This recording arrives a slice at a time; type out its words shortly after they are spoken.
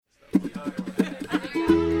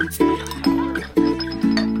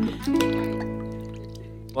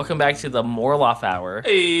Welcome back to the Morelauf Hour.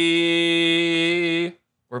 Hey!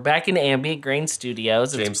 We're back in Ambient Grain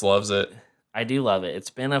Studios. James loves it. I do love it. It's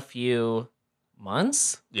been a few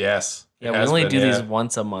months. Yes. Yeah, we only do these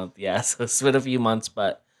once a month. Yeah, so it's been a few months,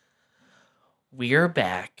 but we are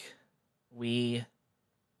back. We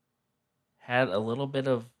had a little bit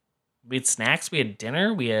of... We had snacks, we had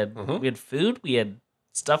dinner, we had food, we had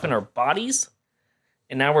stuff in our bodies.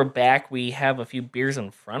 And now we're back. We have a few beers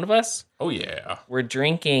in front of us. Oh, yeah. We're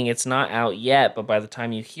drinking. It's not out yet, but by the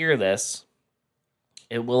time you hear this,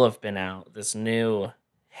 it will have been out. This new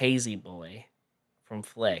Hazy Boy from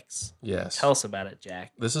Flicks. Yes. Tell us about it,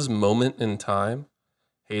 Jack. This is Moment in Time,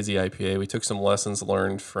 Hazy IPA. We took some lessons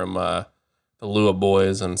learned from the Lua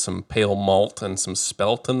boys and some pale malt and some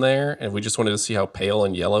spelt in there. And we just wanted to see how pale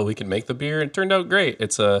and yellow we could make the beer. It turned out great.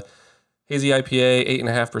 It's a Hazy IPA,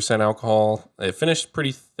 8.5% alcohol. It finished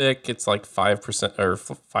pretty thick. It's like 5% or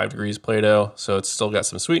 5 degrees Plato, so it's still got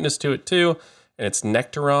some sweetness to it too. And it's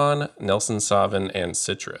Nectaron, Nelson Sauvin, and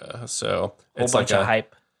Citra. So it's whole bunch of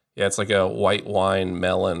hype. Yeah, it's like a white wine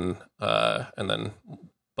melon, and then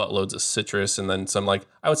buttloads of citrus, and then some I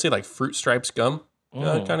would say fruit stripes gum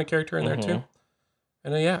kind of character in there too.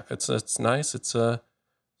 And yeah, it's nice. It's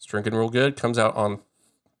drinking real good. Comes out on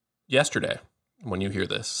yesterday when you hear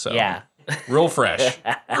this. So yeah. Real fresh.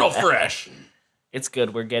 Real fresh. It's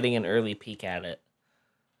good. We're getting an early peek at it.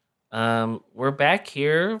 We're back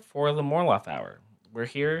here for the Morelauf Hour. We're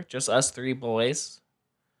here, just us three boys.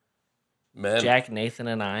 Men. Jack, Nathan,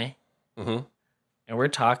 and I. Mm-hmm. And we're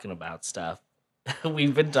talking about stuff.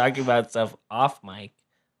 We've been talking about stuff off mic,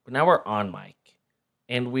 but now we're on mic.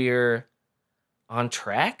 And we're on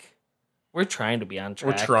track. We're trying to be on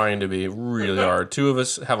track. We're trying to be really hard. Two of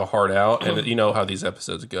us have a heart out, and you know how these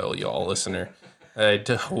episodes go, y'all listener.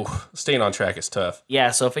 Staying on track is tough.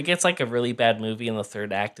 Yeah, so if it gets like a really bad movie and the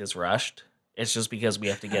third act is rushed, it's just because we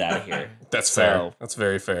have to get out of here. That's fair. That's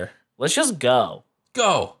very fair. Let's just go.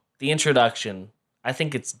 Go. The introduction, I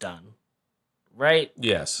think it's done. Right?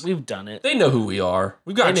 Yes. We've done it. They know who we are.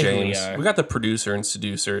 We've got James. We got the producer and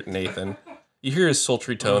seducer, Nathan. You hear his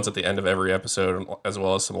sultry tones at the end of every episode, as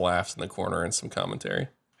well as some laughs in the corner and some commentary.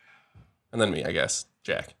 And then me, I guess.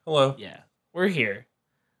 Jack. Hello. Yeah. We're here.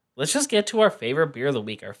 Let's just get to our favorite beer of the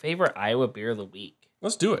week, our favorite Iowa beer of the week.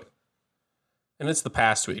 Let's do it. And it's the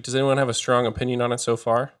past week. Does anyone have a strong opinion on it so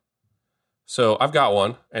far? So I've got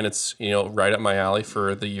one, and it's right up my alley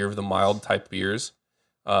for the year of the mild type beers.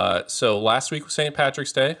 So last week was St.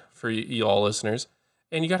 Patrick's Day for you all listeners.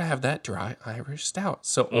 And you got to have that dry Irish stout.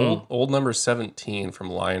 So old number 17 from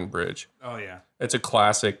Lionbridge. Oh, yeah. It's a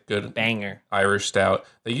classic, good banger Irish stout.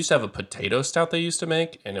 They used to have a potato stout they used to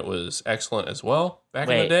make, and it was excellent as well back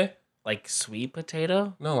in the day. Like sweet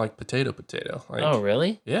potato? No, like potato. Oh,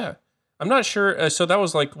 really? Yeah. I'm not sure. So that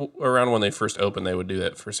was around when they first opened, they would do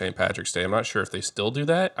that for St. Patrick's Day. I'm not sure if they still do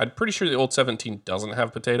that. I'm pretty sure the old 17 doesn't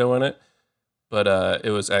have potato in it, but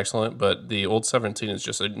it was excellent. But the old 17 is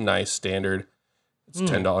just a nice standard. It's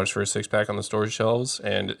 $10 for a 6-pack on the store shelves,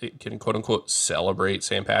 and it can quote-unquote celebrate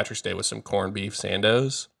St. Patrick's Day with some corned beef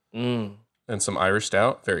sandos and some Irish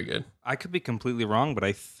stout. Very good. I could be completely wrong, but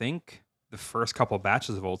I think the first couple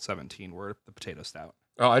batches of Old 17 were the potato stout.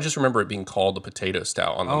 Oh, I just remember it being called the potato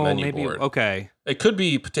stout on the menu board. Okay. It could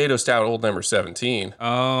be potato stout old number 17.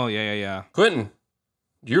 Oh, yeah. Quentin,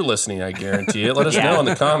 you're listening, I guarantee it. Let us know in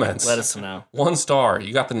the comments. Let us know. 1 star.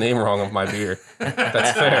 You got the name wrong of my beer.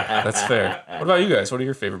 That's fair. That's fair. What about you guys? What are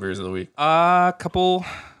your favorite beers of the week? A couple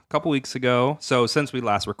weeks ago. So since we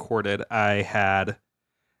last recorded, I had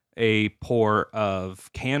a pour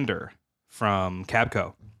of Candor from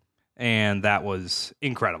Cabco, and that was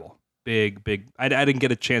incredible. Big. I didn't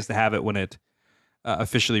get a chance to have it when it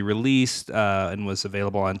officially released and was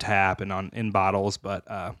available on tap and in bottles, but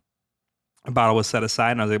a bottle was set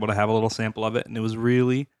aside, and I was able to have a little sample of it, and it was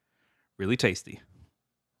really, really tasty.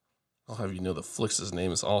 I'll have you know the Flix's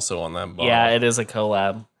name is also on that bottle. Yeah, it is a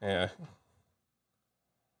collab. Yeah.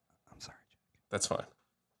 I'm sorry, Jack. That's fine.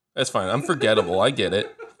 That's fine. I'm forgettable. I get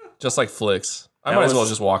it. Just like Flix. I might as well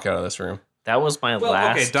just walk out of this room. That was my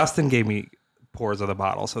last. Okay, Dustin gave me pours of the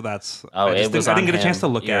bottle, so that's... Oh, I didn't get a chance to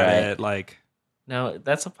look at it. No,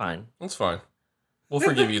 that's fine. That's fine. We'll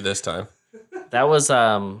forgive you this time. That was...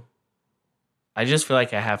 I just feel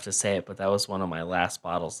like I have to say it, but that was one of my last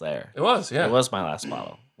bottles there. It was, yeah. It was my last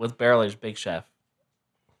bottle. With Barreler's Big Chef.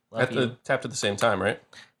 Tapped at the same time, right?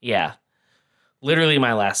 Yeah. Literally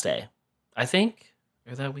my last day. I think.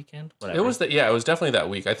 Or that weekend? Whatever. It was definitely that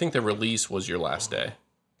week. I think the release was your last day.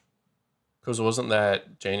 Because wasn't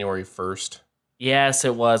that January 1st? Yes,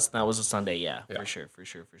 it was. That was a Sunday. Yeah, Yeah. for sure, for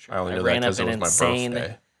sure, for sure. I only I knew that ran up because it an was my insane.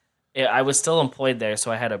 birthday. I was still employed there,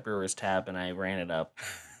 so I had a brewer's tab, and I ran it up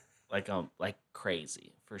like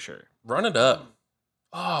crazy for sure. Run it up.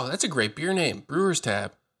 Oh, that's a great beer name. Brewer's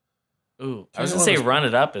Tab. Ooh, I Can was I gonna one say of those- Run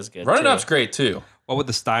It Up is good. Run too. It Up's great too. What would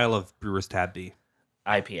the style of Brewer's Tab be?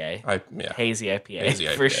 IPA. Yeah. Hazy IPA, Hazy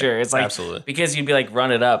for IPA. sure. It's like Absolutely. because you'd be like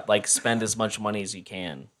run it up, like spend as much money as you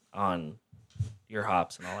can on your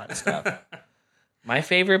hops and all that stuff. My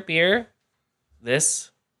favorite beer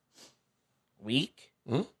this week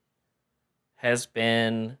Hmm? has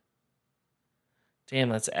been. Damn,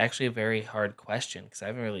 that's actually a very hard question because I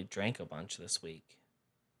haven't really drank a bunch this week.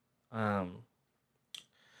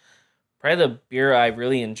 Probably the beer I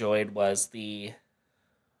really enjoyed was the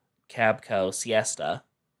Cabco Siesta.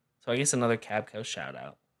 So I guess another Cabco shout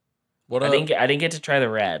out. What I up? didn't get to try the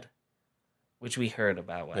red, which we heard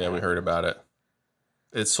about. Yeah, we heard about it.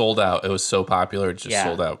 It sold out. It was so popular. It just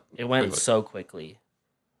sold out. It went quickly. so quickly,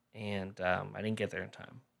 and I didn't get there in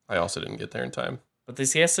time. I also didn't get there in time. But the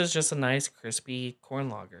Siesta is just a nice, crispy corn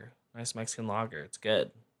lager, nice Mexican lager. It's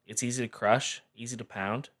good. It's easy to crush, easy to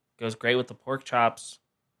pound. Goes great with the pork chops.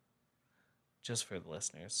 Just for the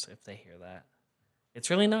listeners, if they hear that,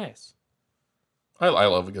 it's really nice. I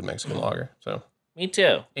love a good Mexican lager. So, Me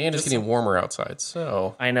too. and it's Just- getting warmer outside.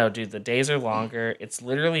 So I know, dude. The days are longer. It's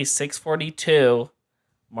literally 6:42.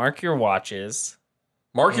 Mark your watches.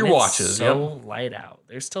 mark And your it's watches. So Yep. light out.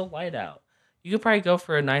 They're still light out. You could probably go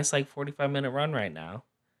for a nice 45-minute run right now,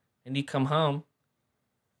 and you come home.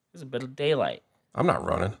 There's a bit of daylight. I'm not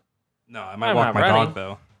running. No, I might I'm walk not my running. dog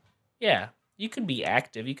though. Yeah, you could be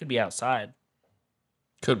active. You could be outside.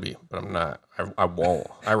 Could be, but I'm not. I won't.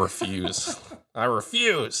 I refuse. I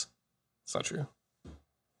refuse. It's not true.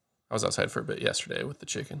 I was outside for a bit yesterday with the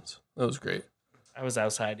chickens. That was great. I was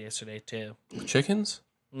outside yesterday too. The chickens?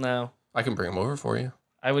 No, I can bring them over for you.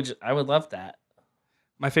 I would love that.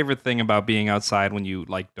 My favorite thing about being outside when you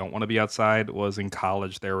don't want to be outside was in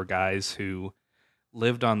college. There were guys who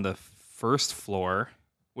lived on the first floor,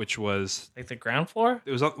 which was Like the ground floor.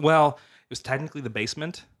 it was technically the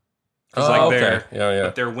basement. 'Cause, okay. Yeah.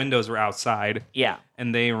 But their windows were outside, Yeah.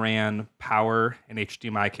 and they ran power and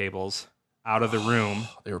HDMI cables out of the room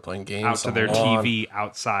They were playing games out to on their the lawn. TV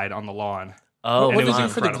outside on the lawn. Oh, What and did it they was do fun.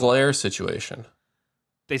 for the incredible. glare situation?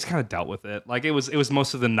 They just kind of dealt with it. Like it was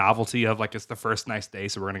most of the novelty of it's the first nice day,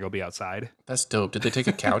 so we're gonna go be outside. That's dope. Did they take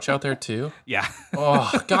a couch out there too? Yeah.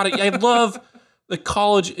 Oh, God. I love the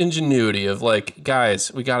college ingenuity of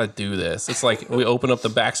guys, we got to do this. It's like we open up the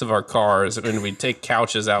backs of our cars and we take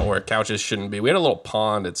couches out where couches shouldn't be. We had a little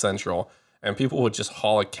pond at Central and people would just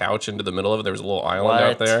haul a couch into the middle of it. There was a little island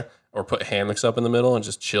out What? there, or put hammocks up in the middle and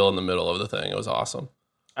just chill in the middle of the thing. It was awesome.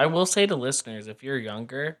 I will say to listeners, if you're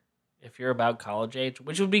younger, if you're about college age,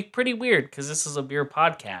 which would be pretty weird because this is a beer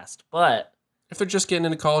podcast, but If they're just getting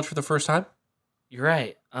into college for the first time, you're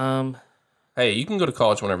right. hey, you can go to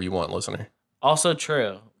college whenever you want, listener. Also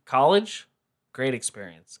true. College, great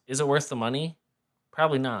experience. Is it worth the money?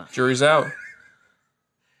 Probably not. Jury's out.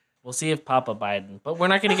 We'll see if Papa Biden, but we're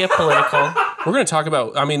not going to get political. We're going to talk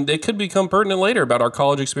about. I mean, they could become pertinent later about our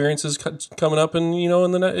college experiences coming up, in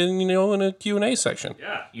in a Q&A section.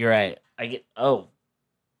 Yeah. You're right.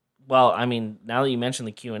 Well, I mean, now that you mentioned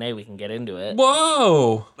the Q&A, we can get into it.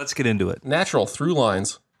 Whoa! Let's get into it. Natural through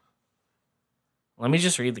lines. Let me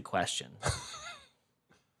just read the question.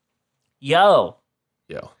 Yo,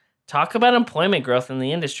 talk about employment growth in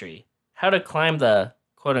the industry. How to climb the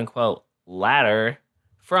quote unquote ladder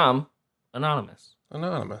from Anonymous.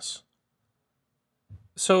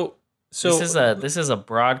 So This is a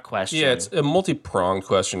broad question. yeah, it's a multi-pronged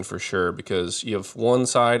question for sure, because you have one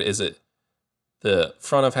side, is it the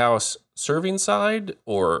front of house serving side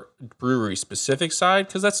or brewery specific side?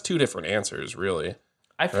 Because that's two different answers, really.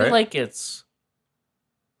 I feel right? like it's.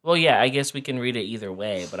 Well, yeah, I guess we can read it either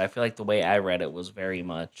way, but I feel like the way I read it was very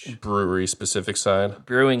much Brewery specific side.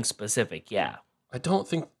 brewing specific. Yeah. I don't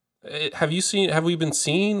think. Have we been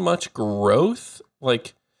seeing much growth?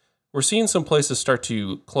 Like, we're seeing some places start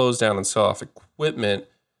to close down and sell off equipment,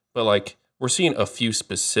 but we're seeing a few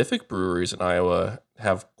specific breweries in Iowa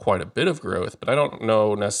have quite a bit of growth, but I don't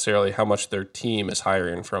know necessarily how much their team is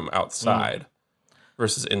hiring from outside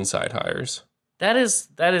versus inside hires. That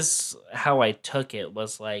is how I took it,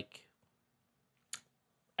 was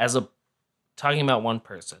talking about one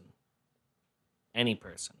person, any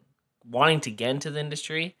person wanting to get into the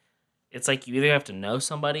industry. It's like you either have to know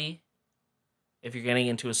somebody if you're getting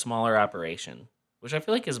into a smaller operation, which I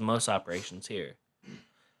feel like is most operations here,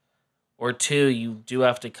 or two, you do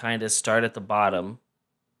have to kind of start at the bottom.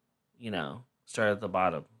 Start at the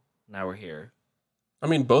bottom. Now we're here. I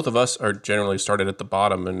mean, both of us are generally started at the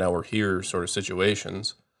bottom and now we're here sort of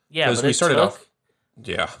situations. Yeah, Because but we it started took. off,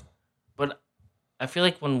 yeah. But I feel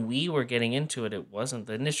like when we were getting into it,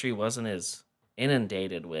 the industry wasn't as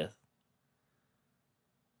inundated with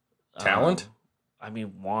Talent?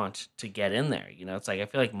 want to get in there. You know, it's like I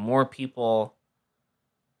feel like more people.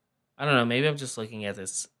 I don't know. Maybe I'm just looking at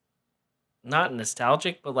this not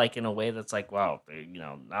nostalgic, but like in a way that's like, wow,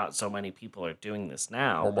 not so many people are doing this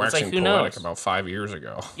now. Or But it's like, waxing who poetic knows? about 5 years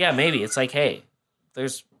ago. Yeah, maybe it's like, hey,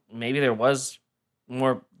 there was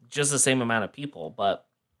more, just the same amount of people, but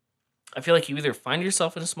I feel like you either find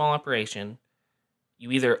yourself in a small operation, you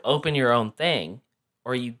either open your own thing,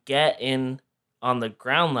 or you get in on the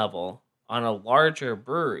ground level on a larger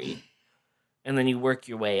brewery, and then you work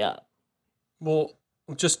your way up. Well,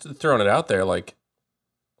 just throwing it out there, like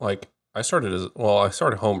I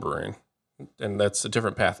started home brewing, and that's a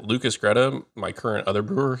different path. Lucas Greta, my current other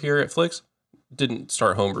brewer here at Flix, didn't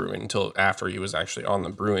start home brewing until after he was actually on the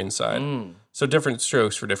brewing side. Mm. So different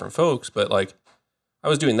strokes for different folks, but like I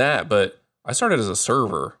was doing that, but I started as a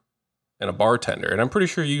server and a bartender, and I'm pretty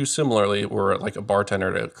sure you similarly were like a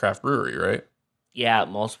bartender at a craft brewery, right? Yeah,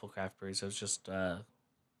 multiple craft breweries. It was just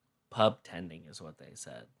pub tending, is what they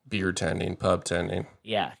said. Beer tending, pub tending.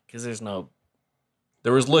 Yeah, because there's no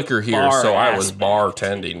There was liquor here, bar so I was aspect.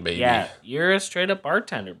 bartending, baby. Yeah, you're a straight up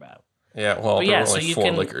bartender, bro. Yeah, well, But there yeah, were so only you 4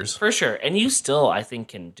 can liquors. for sure, and you still, I think,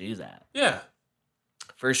 can do that Yeah.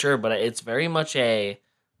 for sure. But it's very much a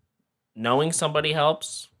knowing somebody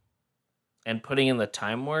helps, and putting in the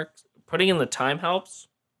time work. Putting in the time helps,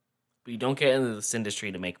 but you don't get into this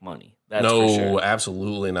industry to make money. That's No, for sure.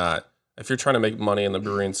 absolutely not. If you're trying to make money in the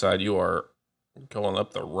brewing side, you are going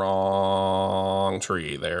up the wrong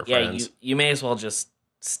tree there, Yeah, friends. you may as well just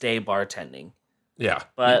stay bartending. Yeah.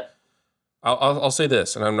 But I'll say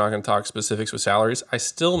this, and I'm not going to talk specifics with salaries. I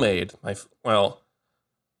still made up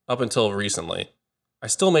until recently, I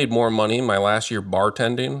still made more money my last year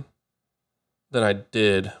bartending than I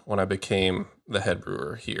did when I became the head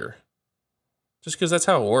brewer here. Just because that's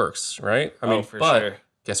how it works, right? I mean, for but sure.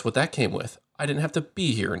 guess what that came with? I didn't have to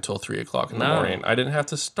be here until 3:00 in the No. morning. I didn't have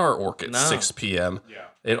to start work at No. 6 p.m. Yeah.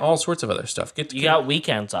 And all sorts of other stuff. You got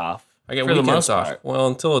weekends off. I get for the weekends most off. part. Well,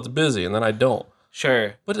 until it's busy, and then I don't.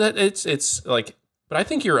 Sure. But it's like, but I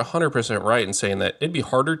think you're 100% right in saying that it'd be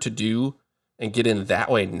harder to do and get in that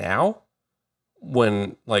way now.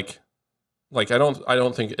 When like I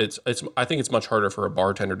don't think I think it's much harder for a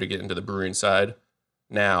bartender to get into the brewing side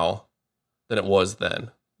now than it was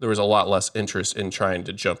then. There was a lot less interest in trying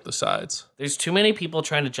to jump the sides. There's too many people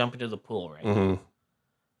trying to jump into the pool right now, Mm-hmm.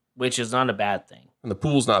 which is not a bad thing. And the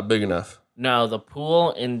pool's not big enough. No, the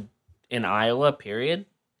pool in Iowa, period,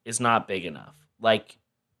 is not big enough. Like,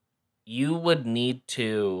 you would probably need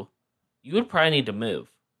to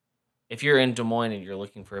move. If you're in Des Moines and you're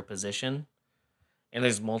looking for a position, and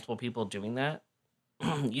there's multiple people doing that,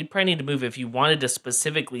 you'd probably need to move if you wanted to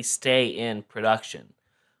specifically stay in production.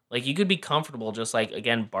 Like, you could be comfortable just like,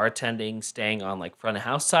 again, bartending, staying on like front of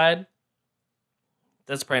house side.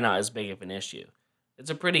 That's probably not as big of an issue. It's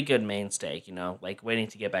a pretty good mainstay, like waiting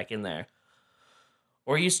to get back in there.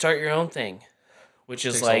 Or you start your own thing, which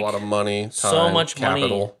is Takes like a lot of money, time, so much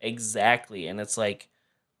capital. money. Exactly. And it's like,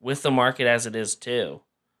 with the market as it is too,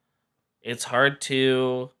 it's hard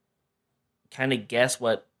to kind of guess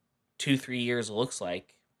what 2-3 years looks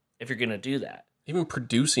like if you're going to do that. Even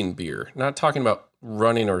producing beer, not talking about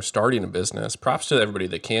running or starting a business. Props to everybody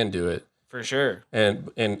that can do it. For sure. And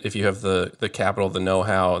if you have the capital, the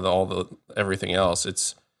know-how, all the everything else,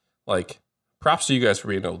 it's like props to you guys for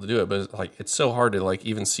being able to do it. But it's like it's so hard to like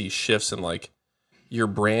even see shifts in like your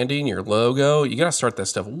branding, your logo. You got to start that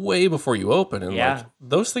stuff way before you open, and like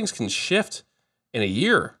those things can shift in a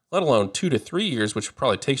year, let alone 2 to 3 years, which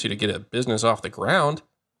probably takes you to get a business off the ground.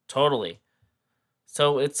 Totally.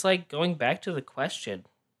 So it's like going back to the question,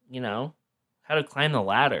 how to climb the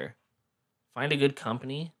ladder. Find a good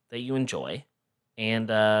company that you enjoy and,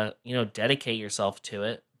 dedicate yourself to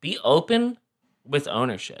it. Be open with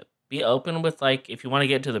ownership. Be open with, like, if you want to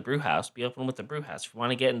get into the brew house, be open with the brew house. If you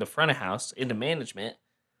want to get into front of house, into management,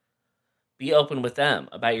 be open with them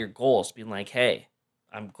about your goals. Being like, hey,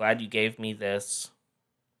 I'm glad you gave me this,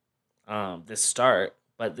 this start,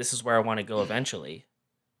 but this is where I want to go eventually.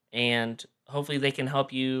 And hopefully they can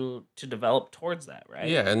help you to develop towards that, right?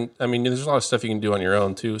 Yeah, and I mean, there's a lot of stuff you can do on your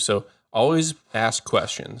own too. So always ask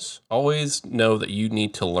questions. Always know that you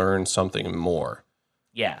need to learn something more.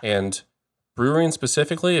 Yeah. And brewing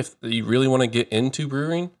specifically, if you really want to get into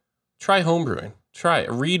brewing, try home brewing. Try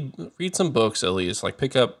it. Read some books at least. Like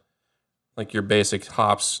pick up like your basic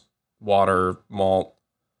hops, water, malt,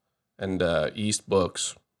 and yeast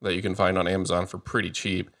books. that you can find on Amazon for pretty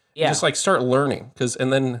cheap. Yeah. Just like start learning,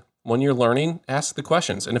 and then when you're learning, ask the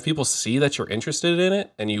questions. And if people see that you're interested in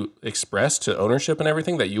it and you express to ownership and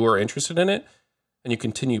everything that you are interested in it and you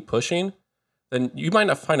continue pushing, then you might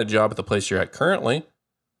not find a job at the place you're at currently,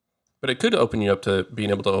 but it could open you up to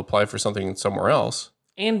being able to apply for something somewhere else.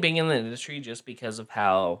 And being in the industry just because of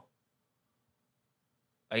how,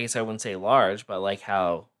 I guess I wouldn't say large, but like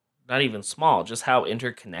how, not even small, just how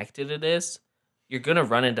interconnected it is, you're going to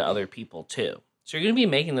run into other people too. So you're going to be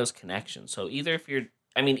making those connections. So even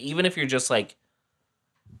if you're just like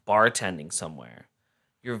bartending somewhere,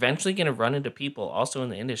 you're eventually going to run into people also in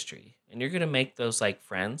the industry, and you're going to make those like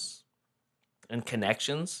friends and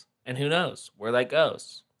connections, and who knows where that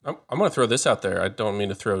goes. I'm going to throw this out there. I don't mean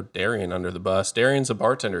to throw Darian under the bus. Darian's a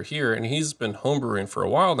bartender here, and he's been homebrewing for a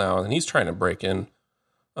while now, and he's trying to break in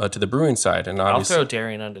to the brewing side. And obviously, I'll throw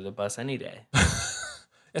Darian under the bus any day.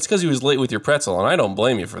 It's because he was late with your pretzel, and I don't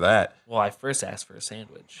blame you for that. Well, I first asked for a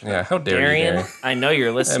sandwich. Yeah, how dare Darian, you, Darian? I know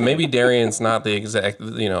you're listening. And maybe Darian's not the exact,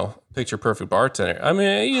 picture perfect bartender. I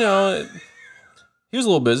mean, he was a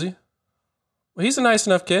little busy. Well, he's a nice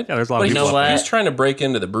enough kid. Yeah, there's a lot of You know people. what? He's trying to break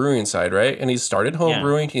into the brewing side, right? And he's started home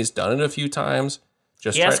brewing. He's done it a few times.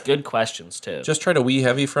 He asked good questions too. Just tried a wee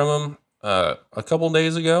heavy from him a couple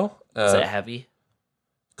days ago. Is it heavy?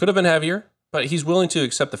 Could have been heavier, but he's willing to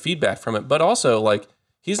accept the feedback from it. But also, like,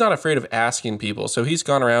 he's not afraid of asking people. So he's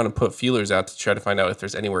gone around and put feelers out to try to find out if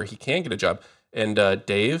there's anywhere he can get a job. And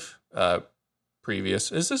Dave, previous,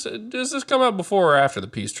 does this come out before or after the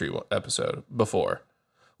Peachtree episode? Before.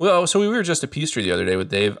 Well, so we were just at Peachtree the other day with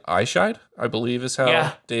Dave Eichscheid, I believe is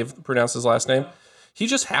how Dave pronounced his last name. He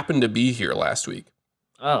just happened to be here last week.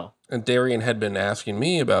 Oh. And Darian had been asking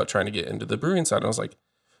me about trying to get into the brewing side. And I was like,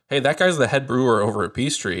 hey, that guy's the head brewer over at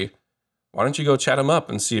Peachtree. Why don't you go chat him up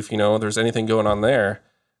and see if, there's anything going on there?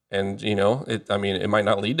 And, it might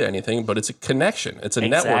not lead to anything, but it's a connection. It's a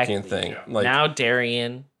networking thing. Yeah. Like, now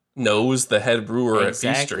Darian knows the head brewer at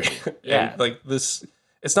Peachtree. Yeah. And this,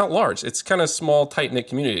 it's not large. It's kind of small, tight-knit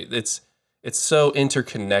community. It's so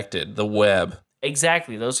interconnected, the web.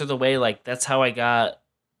 Exactly. Those are the way, like, that's how I got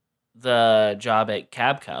the job at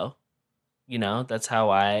Cabco. That's how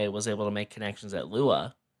I was able to make connections at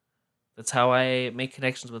Lua. That's how I make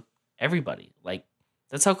connections with everybody. Like,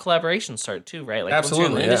 that's how collaborations start too, right? Like, Absolutely,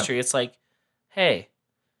 once you're in the industry, it's like, hey,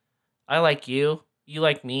 I like you. You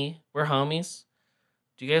like me. We're homies.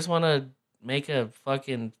 Do you guys want to make a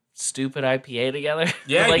fucking stupid IPA together?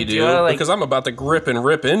 Yeah, like, you do, because I'm about to grip and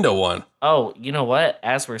rip into one. Oh, you know what?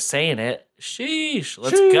 As we're saying it, sheesh,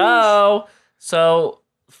 let's go. So,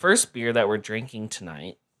 first beer that we're drinking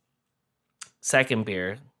tonight, second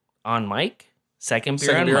beer on mic, second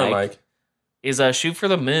beer on mic, is a Shoot for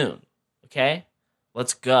the Moon. Okay?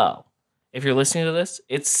 Let's go. If you're listening to this,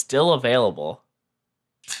 it's still available.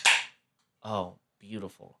 Oh,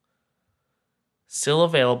 beautiful. Still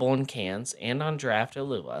available in cans and on draft at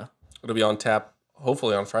Lua. It'll be on tap,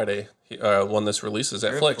 hopefully on Friday, when this releases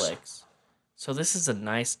at Flix. So this is a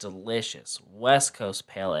nice, delicious West Coast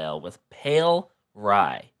Pale Ale with pale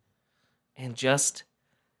rye and just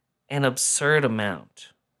an absurd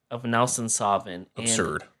amount of Nelson Sauvin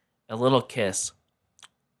and a little kiss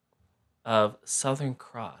of Southern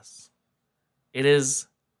Cross. It is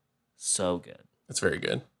so good. It's very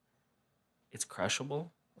good. It's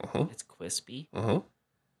crushable. It's crispy.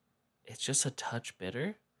 It's just a touch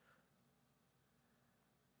bitter.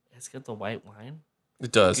 It's got the white wine.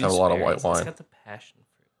 It does have a lot of white wine. It's got the passion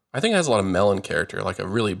fruit. I think it has a lot of melon character, like a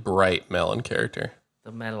really bright melon character.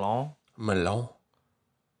 The melon. Melon.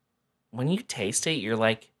 When you taste it, you're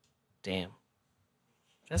like, damn,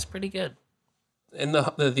 that's pretty good. And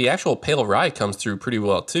the actual pale rye comes through pretty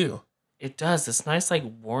well, too. It does. This nice, like,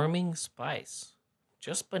 warming spice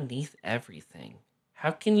just beneath everything.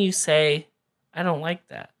 How can you say, I don't like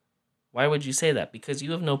that? Why would you say that? Because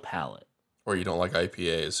you have no palate. Or you don't like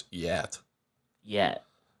IPAs yet.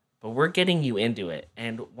 But we're getting you into it.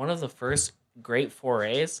 And one of the first great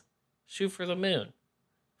forays, Shoot for the Moon.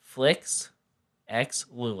 Flix X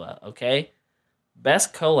Lua, okay?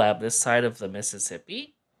 Best collab this side of the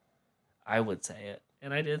Mississippi? I would say it.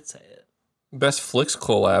 And I did say it. Best Flix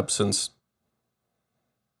collab since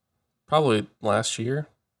probably last year.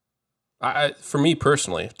 For me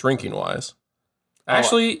personally, drinking wise.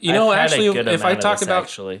 Actually, if I talk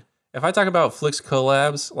about Flix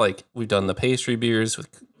collabs, like we've done the pastry beers with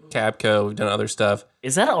Cabco, we've done other stuff.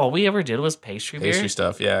 Is that all we ever did was pastry beer? Pastry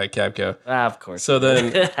stuff, yeah, at Cabco. Of course. So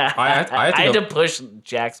then I had to push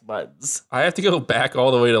Jack's buttons. I have to go back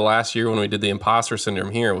all the way to last year when we did the Imposter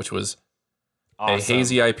Syndrome here, which was awesome. A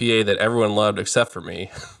hazy IPA that everyone loved except for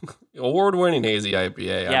me. Award-winning hazy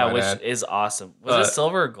IPA. I Yeah, might which add. is awesome. Was it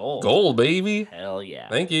silver or gold? Gold, baby. Hell yeah.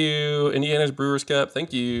 Thank you, Indiana's Brewers Cup.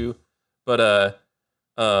 Thank you. But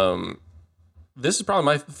this is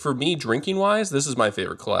probably for me drinking wise. This is my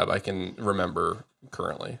favorite collab I can remember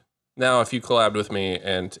currently. Now, if you collabed with me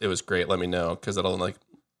and it was great, let me know because it'll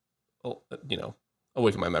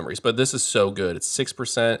awaken my memories. But this is so good. It's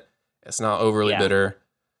 6%. It's not overly bitter.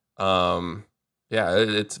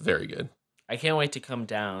 It's very good. I can't wait to come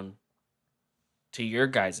down to your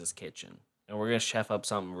guys' kitchen and we're gonna chef up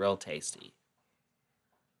something real tasty.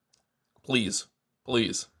 Please.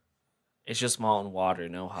 It's just malt and water,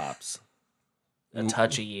 no hops. A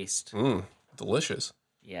touch of yeast. Delicious.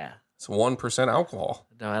 Yeah. It's 1% alcohol.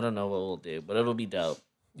 No, I don't know what we'll do, but it'll be dope.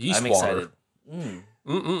 Yeast I'm water. excited.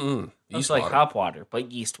 Yeast It's like water. hop water,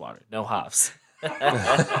 but yeast water, no hops.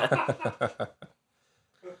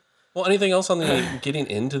 Well, anything else on the getting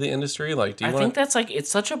into the industry? Like, do you I think that's like, it's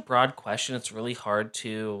such a broad question. It's really hard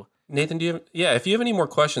to. Nathan, do you have, if you have any more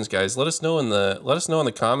questions, guys, let us know in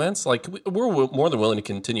the comments. Like, we're more than willing to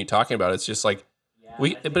continue talking about it. It's just like,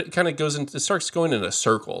 but it kind of it starts going into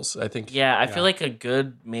circles, I think. Yeah, I feel like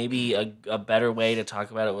maybe a better way to talk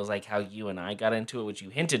about it was like how you and I got into it, which you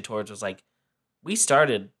hinted towards was like, we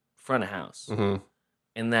started front of house. Mm-hmm.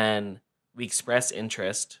 And then we expressed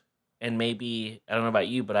interest. And maybe, I don't know about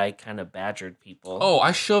you, but I kind of badgered people. Oh,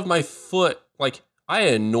 I shoved my foot. Like, I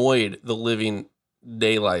annoyed the living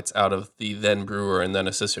daylights out of the then brewer and then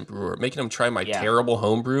assistant brewer, making them try my terrible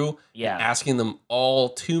homebrew. Yeah. Asking them all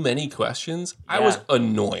too many questions. Yeah. I was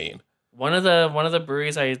annoying. One of the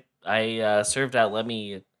breweries I served at let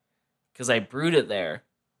me, because I brewed it there,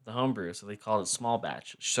 the homebrew, so they called it small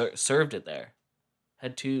batch. Served it there.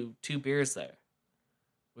 Had two beers there.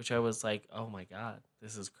 Which I was like, oh my God,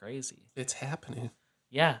 this is crazy. It's happening.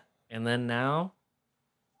 Yeah. And then now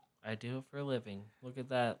I do it for a living. Look at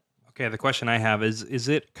that. Okay, the question I have is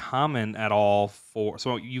it common at all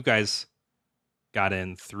so you guys got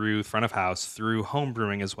in through front of house, through home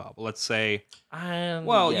brewing as well. But let's say you had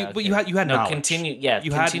knowledge. Continue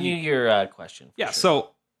your question. Yeah, sure.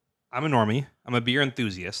 So I'm a normie. I'm a beer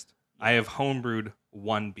enthusiast. I have homebrewed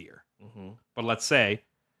one beer. Mm-hmm. But let's say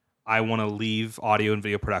I want to leave audio and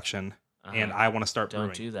video production, and I want to start brewing.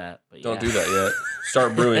 Don't do that. But Don't do that yet.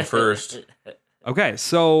 Start brewing first. Okay,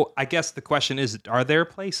 so I guess the question is, are there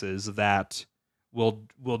places that will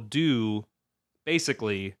do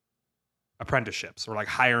basically apprenticeships or like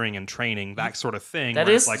hiring and training, that sort of thing, that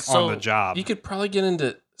where is it's like on the job? You could probably get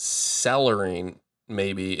into cellaring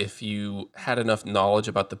maybe if you had enough knowledge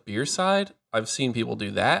about the beer side. I've seen people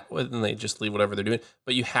do that, and they just leave whatever they're doing.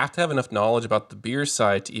 But you have to have enough knowledge about the beer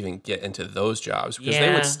side to even get into those jobs, because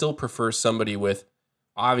they would still prefer somebody with,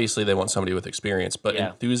 obviously they want somebody with experience, but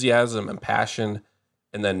enthusiasm and passion,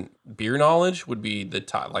 and then beer knowledge would be the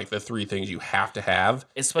top, like the three things you have to have,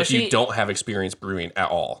 especially if you don't have experience brewing at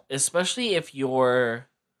all. Especially if you're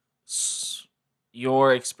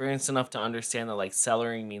experienced enough to understand that like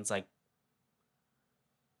cellaring means like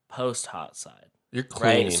post hot side. You're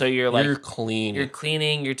cleaning. Right? So you're cleaning. You're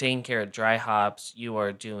cleaning, you're taking care of dry hops, you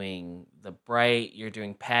are doing the bright, you're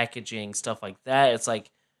doing packaging, stuff like that. It's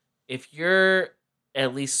like, if you're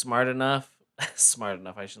at least smart enough, I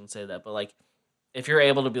shouldn't say that, but like, if you're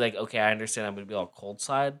able to be like, okay, I understand I'm going to be all cold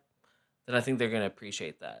side, then I think they're going to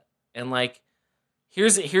appreciate that. And like,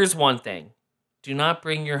 here's one thing. Do not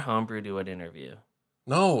bring your homebrew to an interview.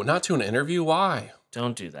 No, not to an interview. Why?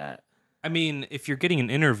 Don't do that. I mean, if you're getting an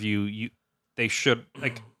interview, they should,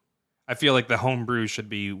 like, I feel like the homebrew should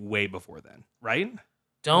be way before then, right?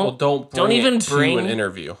 Don't even bring an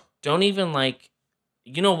interview. Don't even like,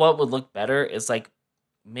 you know what would look better is like,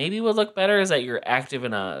 maybe would look better is that you're active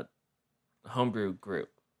in a homebrew group.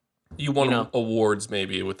 You won awards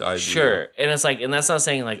maybe with the IBU. Sure. And it's like, and that's not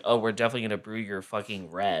saying like, oh, we're definitely going to brew your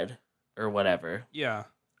fucking red or whatever. Yeah.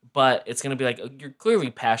 But it's going to be like, you're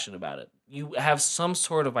clearly passionate about it. You have some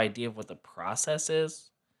sort of idea of what the process is.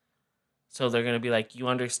 So they're going to be like, you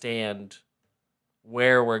understand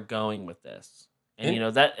where we're going with this. And, you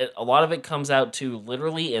know, that a lot of it comes out to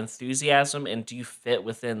literally enthusiasm and do you fit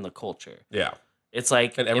within the culture? Yeah. It's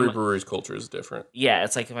like... And every brewery's culture is different. Yeah,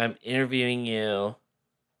 it's like if I'm interviewing you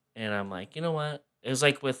and I'm like, you know what? It was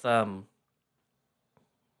like with... But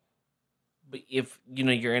if, you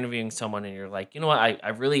know, you're interviewing someone and you're like, you know what?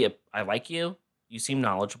 I like you. You seem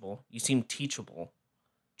knowledgeable. You seem teachable.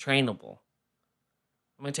 Trainable.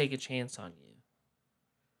 I'm going to take a chance on you.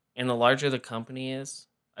 And the larger the company is,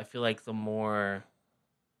 I feel like the more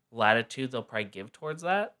latitude they'll probably give towards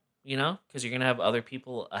that, you know? Because you're going to have other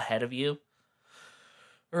people ahead of you,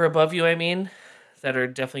 or above you, I mean, that are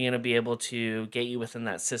definitely going to be able to get you within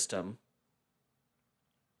that system.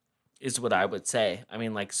 is what I would say. I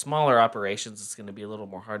mean, like smaller operations, it's going to be a little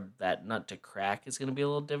more hard. That nut to crack is going to be a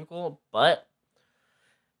little difficult, but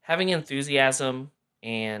having enthusiasm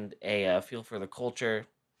and a feel for the culture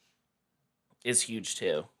is huge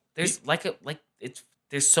too. There's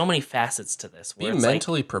there's so many facets to this. Be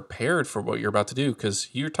mentally prepared for what you're about to do, because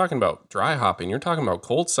you're talking about dry hopping, you're talking about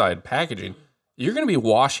cold side packaging. You're going to be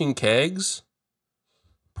washing kegs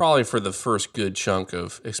probably for the first good chunk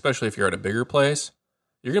of, especially if you're at a bigger place.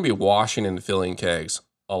 You're going to be washing and filling kegs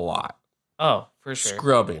a lot. Oh, for sure.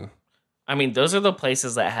 Scrubbing. I mean, those are the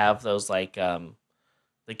places that have those like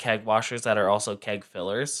the keg washers that are also keg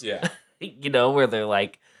fillers. Yeah. Where they're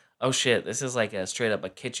like, oh shit, this is like a straight up a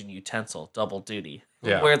kitchen utensil, double duty.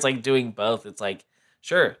 Yeah. Where it's like doing both. It's like,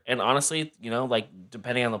 sure. And honestly, like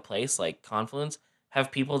depending on the place, like Confluence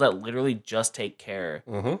have people that literally just take care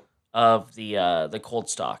of the cold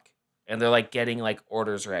stock. And they're like getting like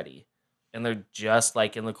orders ready. And they're just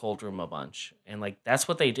like in the cold room a bunch. And like that's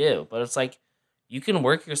what they do. But it's like you can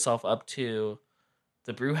work yourself up to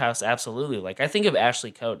the brew house, absolutely. Like I think of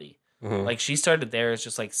Ashley Cody. Like she started there as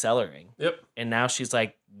just like cellaring. Yep. And now she's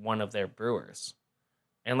like one of their brewers.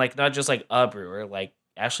 And like not just like a brewer, like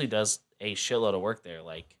Ashley does a shitload of work there.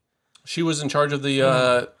 Like she was in charge of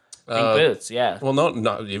the Pink Boots, yeah. Well, no,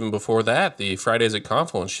 not even before that. The Fridays at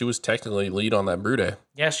Confluence, she was technically lead on that brew day.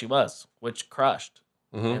 Yeah, she was, which crushed.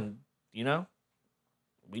 And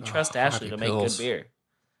we trust Ashley to make good beer.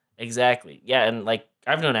 Exactly. Yeah, and like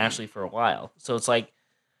I've known Ashley for a while. So it's like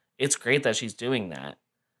it's great that she's doing that.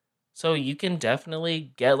 So you can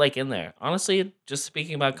definitely get like in there. Honestly, just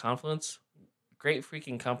speaking about Confluence, great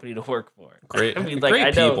freaking company to work for. Great, I mean, like,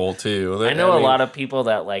 great people too. I know a lot of people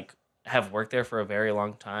that like have worked there for a very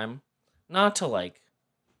long time. Not to like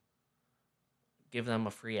give them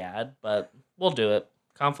a free ad, but we'll do it.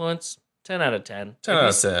 Confluence, 10 out of 10. 10 out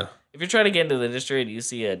of 10. If you're trying to get into the industry and you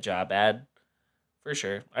see a job ad, for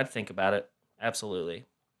sure, I'd think about it. Absolutely.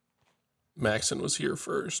 Maxon was here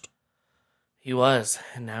first. He was,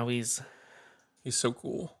 and now he's so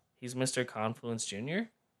cool. He's Mr. Confluence Jr.?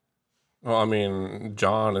 Well, I mean,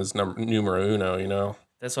 John is numero uno,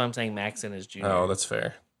 That's why I'm saying Maxon is Jr. Oh, that's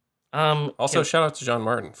fair. Also, shout out to John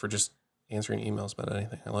Martin for just answering emails about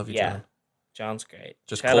anything. I love you, John. John's great.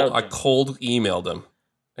 Just I cold emailed him,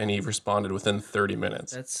 and he responded within 30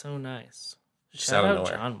 minutes. That's so nice. Just Shout out of out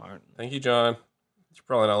nowhere. John Martin. Thank you, John. You're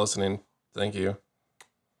probably not listening. Thank you.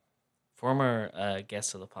 Former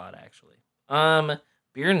guest of the pod, actually.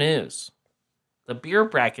 Beer news. The beer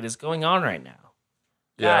bracket is going on right now.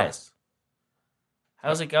 Yeah. Guys,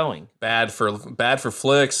 how's it going? Bad for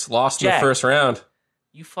Flicks. Lost in Jack. the first round.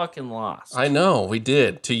 You fucking lost. I know, we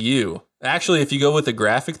did. To you. Actually, if you go with the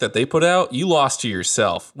graphic that they put out, you lost to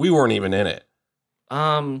yourself. We weren't even in it.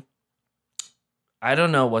 I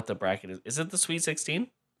don't know what the bracket is. Is it the Sweet 16?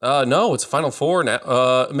 No, it's Final Four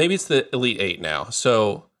now. Maybe it's the Elite Eight now.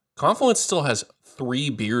 So Confluence still has 3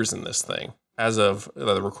 beers in this thing as of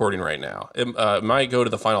the recording right now. It might go to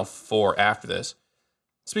the Final Four after this.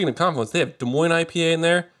 Speaking of Confluence, they have Des Moines IPA in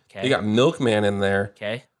there. Okay. They got Milkman in there.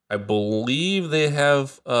 Okay. I believe they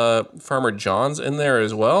have Farmer John's in there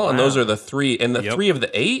as well. Wow. And those are the 3. And the 3 of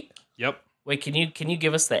the 8? Yep. Wait, can you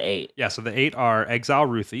give us the 8? Yeah, so the 8 are Exile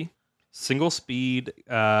Ruthie, Single Speed,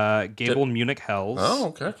 Gable Munich Hells. Oh,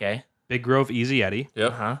 okay. Okay. Big Grove Easy Eddie.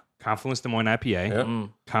 Yep. Uh-huh. Confluence Des Moines IPA. Yep.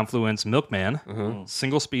 Confluence Milkman.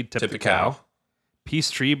 Single Speed Tip the Cow.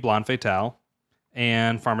 Peace Tree Blonde Fatale.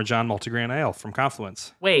 And Farmer John Multigrain Ale from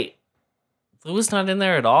Confluence. Wait. Lou's not in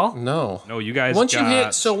there at all? No. No, you guys once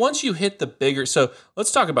you hit the bigger... So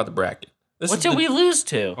let's talk about the bracket. What did we lose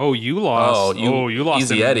to? Oh, you lost. You lost.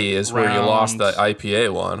 Easy Eddie is where you lost the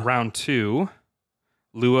IPA one. Round 2.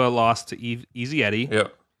 Lua lost to Easy Eddie.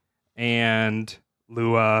 Yep. And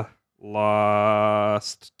Lua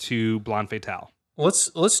lost to Blonde Fatale.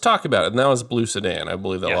 Let's talk about it. And that was Blue Sedan, I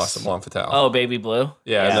believe, that lost to Blonde Fatale. Oh, Baby Blue.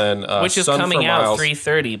 Yeah. And then which is Sun coming for out Miles,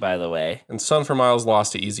 3:30, by the way. And Sun for Miles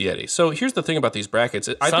lost to Easy Eddie. So here's the thing about these brackets.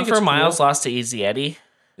 Sun for Miles lost to Easy Eddie.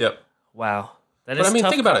 Yep. Wow. But I mean,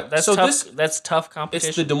 think about it. That's so tough. That's tough competition.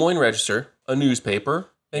 It's the Des Moines Register, a newspaper,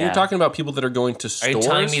 and you're talking about people that are going to stores. Are you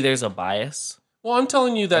telling me there's a bias? Well, I'm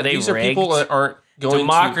telling you that these are people that aren't going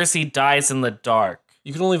Democracy dies in the dark.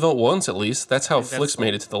 You can only vote once at least. That's how Flicks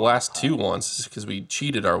made it to the last 2 once, because we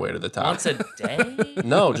cheated our way to the top. Once a day?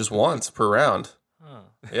 No, just once per round. Huh.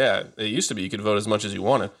 Yeah, it used to be you could vote as much as you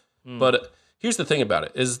wanted. But here's the thing about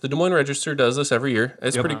it, is the Des Moines Register does this every year.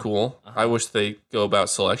 It's pretty cool. I wish they go about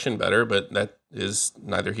selection better, but that is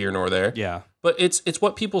neither here nor there. Yeah. But it's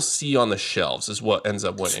what people see on the shelves is what ends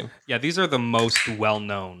up winning. Yeah, these are the most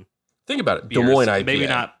well-known. Think about it. Beers. Des Moines IPA. Maybe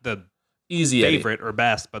not the Easy Eddie. favorite or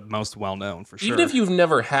best, but most well known for sure. Even if you've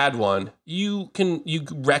never had one, you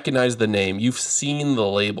recognize the name. You've seen the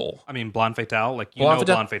label. I mean, Blonde Fatale, like Blonde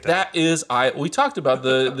Blonde Fatale. That is we talked about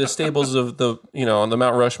the staples of the on the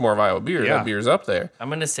Mount Rushmore of Iowa beer. Yeah. That beer's up there. I'm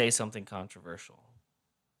gonna say something controversial.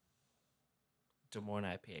 Des Moines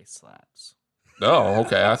IPA slaps. Oh,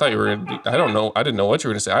 okay. I thought you were. I don't know. I didn't know what you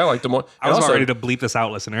were going to say. I like Des Moines. I was also, about ready to bleep this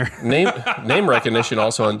out, listener. name recognition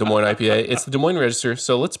also on Des Moines IPA. It's the Des Moines Register.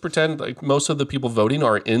 So let's pretend like most of the people voting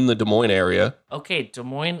are in the Des Moines area. Okay, Des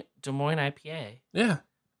Moines IPA. Yeah,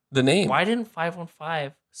 the name. Why didn't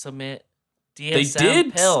 515 submit DSM They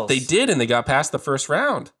did. pills? They did, and they got past the first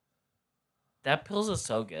round. That pills is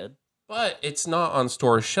so good. But it's not on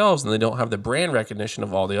store shelves, and they don't have the brand recognition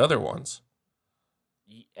of all the other ones.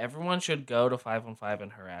 Everyone should go to 515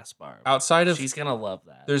 and harass Barb. Outside of, She's gonna love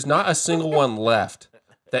that. there's not a single one left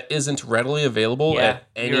that isn't readily available Yeah, at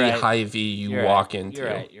any you're right. Hy-Vee you walk into.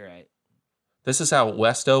 You're right. This is how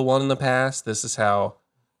Westo won in the past. This is how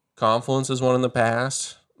Confluence has won in the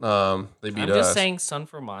past. They beat I'm us. just saying, Sun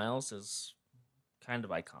for Miles is kind of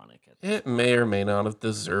iconic. It may or may not have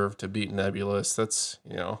deserved to beat Nebulous. That's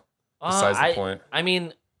besides the point. I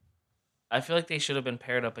mean, I feel like they should have been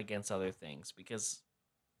paired up against other things because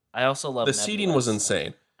I also love The Nebulous. seeding was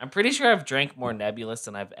insane. I'm pretty sure I've drank more Nebulous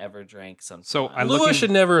than I've ever drank Sun for So Miles. I'm Lua looking-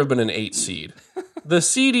 should never have been an 8 seed. The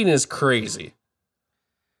seeding is crazy.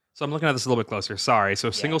 So I'm looking at this a little bit closer. Sorry.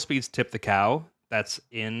 So Single Speed's Tip the Cow, that's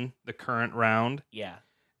in the current round, Yeah.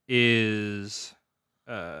 is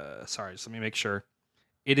sorry, just let me make sure.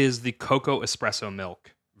 It is the cocoa espresso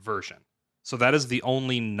milk version. So that is the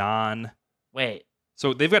only Wait.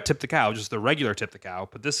 So they've got Tip the Cow, just the regular Tip the Cow,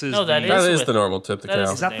 but this is No, that That is with- the normal tip the that is-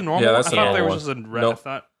 cow. Is that the Yeah, normal? that's I the thought normal there one. was just a red. Nope. I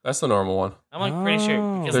thought That's the normal one. I'm like pretty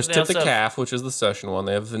sure because There's they tip the also- calf, which is the session one.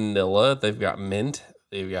 They have vanilla. They've got mint.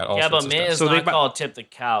 They've got all Yeah, sorts but of mint stuff. is So not they've got- called Tip the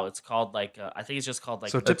Cow. It's called like I think it's just called like.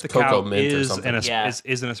 so. Tip That's the cocoa Cow mint or is something. Yeah.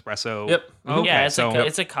 is an espresso. Yep. Okay, yeah, it's so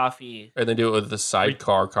it's a coffee. And they do it with the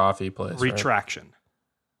sidecar coffee place. right? retraction.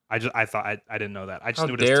 I thought I didn't know that. I just How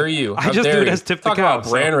knew it as dare tip- you? I How just dare knew it you? as Tip the Talk Cow. about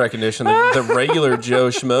brand recognition. The regular Joe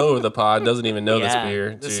Schmo of the pod doesn't even know this Yeah,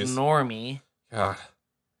 beer. This Jeez. normie. God.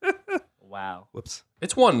 Wow. Whoops.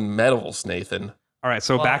 It's won medals, Nathan. All right,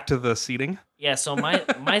 so Well- back to the seating. Yeah. So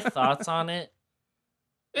my thoughts on it.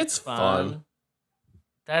 It's fun.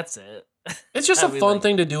 That's it. It's just I a mean, fun like-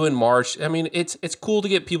 thing to do in March. I mean, it's cool to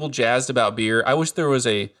get people jazzed about beer. I wish there was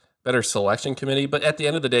a better selection committee, but at the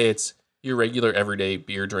end of the day, it's your regular everyday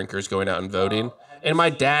beer drinkers going out and voting. And my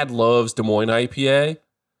dad loves Des Moines IPA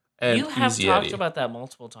and You have Easy talked Eddie. about that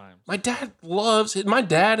multiple times. My dad loves it. My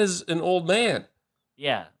dad is an old man.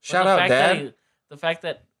 Yeah. But Shout the out, fact Dad. the fact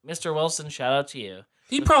that Mr. Wilson, shout out to you.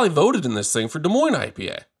 He probably voted in this thing for Des Moines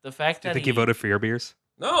IPA. The fact Do you that think he voted for your beers?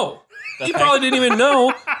 No. The He fact- probably didn't even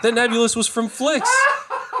know that Nebulous was from Flicks.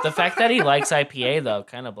 The fact that he likes IPA though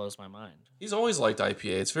kind of blows my mind. He's always liked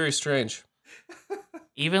IPA. It's very strange.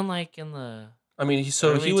 Even like in the I mean, he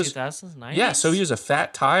early was 2000s, 90s. yeah. So he was a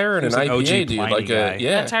Fat Tire and He was an an OG IPA dude, Pliny like guy. a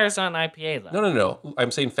yeah. That tire's not an IPA though. No. I'm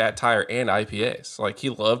saying Fat Tire and IPAs. Like he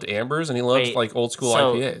loved Ambers and he loved Wait, like old school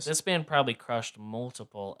so IPAs. This man probably crushed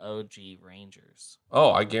multiple OG Rangers.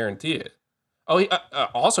 Oh, I guarantee it. Oh,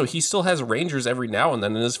 also he still has Rangers every now and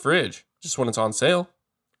then in his fridge, just when it's on sale.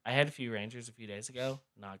 I had a few Rangers a few days ago.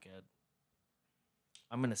 Not good.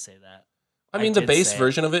 I'm gonna say that. I mean, the did base say it.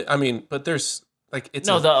 version of it. I mean, but there's like it's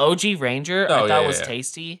No, a- the OG Ranger Oh, I thought yeah, was yeah.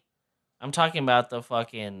 tasty. I'm talking about the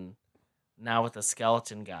fucking now with the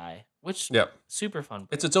skeleton guy, which Yep. super fun.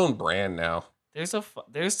 It's beer. its own brand now. There's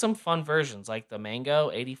some fun versions like the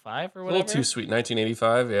Mango 85 or A whatever. little too sweet.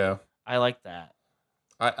 1985. Yeah. I like that.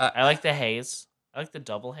 I I like the haze. I like the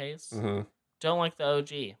double haze. mhm. Don't like the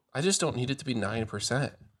OG. I just don't need it to be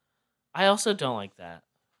 9%. I also don't like that.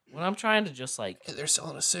 When I'm trying to just like They're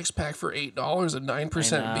selling a 6-pack for $8 and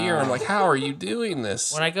 9% I beer. I'm know. like, how are you doing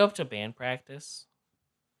this? when I go up to band practice,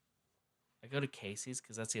 I go to Casey's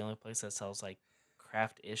because that's the only place that sells like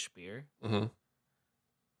craft-ish beer. hmm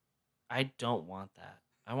I don't want that.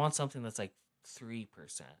 I want something that's like 3%,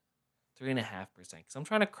 3.5%. Because I'm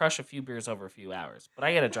trying to crush a few beers over a few hours, but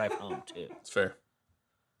I got to drive home too. It's fair.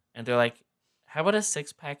 And they're like, "How about a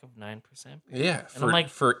 6-pack of 9%?" beer?" Yeah, And I'm like,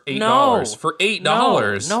 for $8. no, For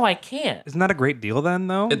 $8. No, I can't. Isn't that a great deal then,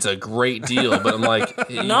 though? It's a great deal, but I'm like,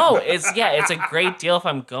 No, it's a great deal if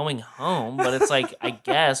I'm going home, but it's like I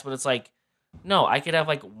guess, but it's like no, I could have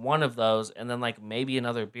like one of those and then like maybe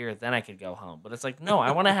another beer, then I could go home. But it's like no,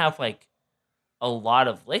 I want to have like a lot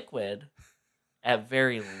of liquid at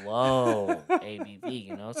very low ABV.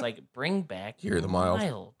 You know, it's like bring back You're the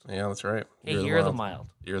mild. Yeah, that's right. Hey, you're the mild.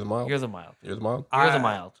 You're the mild. You're the mild. You're the mild. You're the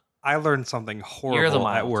mild. I learned something horrible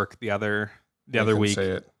at work the other week. Say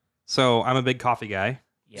it. So I'm a big coffee guy.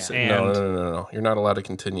 Yeah. No. You're not allowed to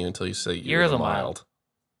continue until you say you're the mild.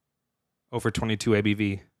 Over 22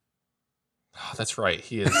 ABV. Oh, that's right.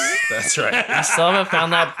 He is. That's right. We still haven't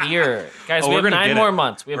found that beer. Guys, we have 9 more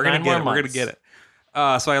months. We have 9 more months. We're going to get it.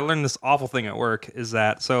 So I learned this awful thing at work is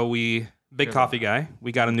that, big coffee guy,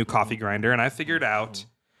 we got a new coffee grinder, and I figured out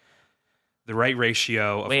the right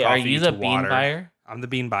ratio of coffee to water. Wait, are you the bean buyer? I'm the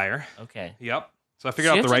bean buyer. Okay. Yep. So I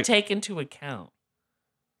figured out the right... you have to take into account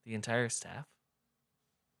the entire staff?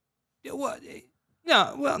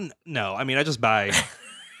 No. I mean, I just buy...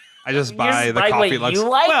 I just You buy just the buy coffee. what you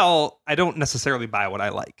like? Well, I don't necessarily buy what I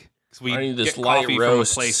like. Because we I need this get light coffee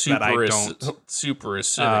roast, from a place that I don't super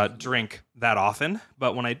acidic. drink that often.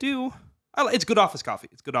 But when I do, it's good office coffee.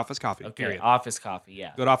 It's good office coffee. Okay, period. office coffee,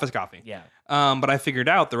 yeah. Good office coffee. Yeah. But I figured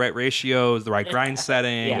out the right ratios, the right grind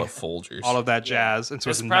setting, Yeah. What Folgers? all of that jazz. And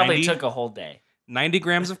so This it's probably took a whole day. 90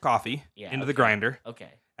 grams of coffee into the grinder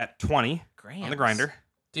Okay. at 20 Grams. on the grinder.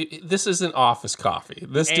 Dude, this isn't office coffee.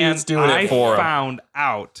 This And dude's doing it for I him. found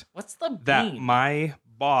out What's the that bean? my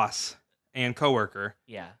boss and coworker,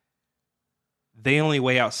 Yeah. they only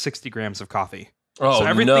weigh out 60 grams of coffee. Oh, So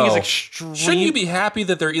everything no. is extreme. Shouldn't you be happy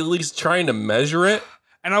that they're at least trying to measure it?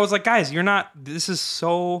 And I was like, guys, you're not. This is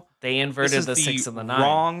so. They This inverted is the 6 and the 9.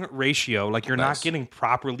 wrong ratio. Like you're Nice. not getting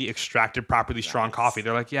properly extracted, properly strong Nice. coffee.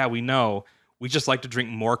 They're like, yeah, we know. We just like to drink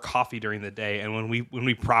more coffee during the day, and when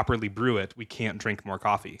we properly brew it, we can't drink more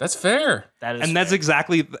coffee. That's fair. That is And that's fair.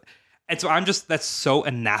 exactly. And so that's so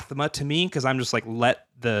anathema to me because I'm just like, let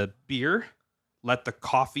the beer, let the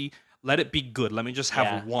coffee, let it be good. Let me just have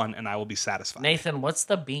Yeah. one, and I will be satisfied. Nathan, what's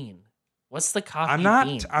the bean? What's the coffee I'm not-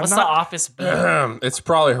 bean? I'm What's not- the office bean? It's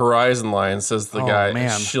probably Horizon Line, says the Oh, guy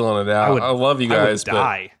man. shilling it out. I love you I would guys, but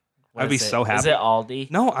die. What I'd be is it? so happy. Is it Aldi?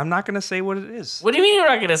 No, I'm not gonna say what it is. What do you mean you're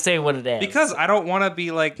not going to say what it is? Because I don't want to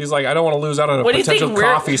be like. he's like, I don't want to lose out on a What do you think? potential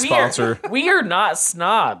coffee sponsor. We are not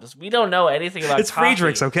snobs. We don't know anything about It's coffee.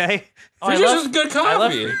 Friedrichs, okay? Oh, I Friedrichs love- is good I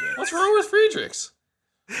love coffee. Friedrichs. What's wrong with Friedrichs?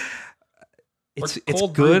 It's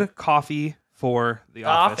cold good brew. coffee for the The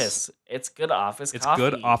office. office. It's good office It's coffee.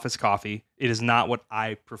 good office coffee. It is not what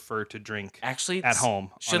I prefer to drink Actually, at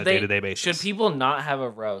home should on a day-to-day basis. Should people not have a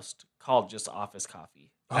roast called just office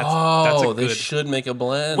coffee? That's a They good- should make a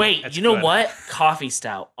blend. Wait, That's you know good. what? Coffee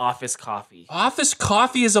stout, office coffee. Office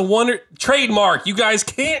coffee is a wonder trademark. You guys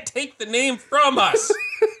can't take the name from us.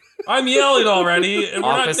 I'm yelling already, and we're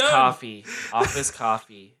Office not done. coffee. Office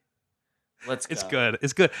coffee. Let's go. It's good.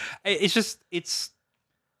 It's good. It's just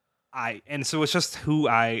and so it's just who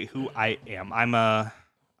I am.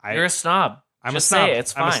 You're a snob. I'm Just a snob. say it.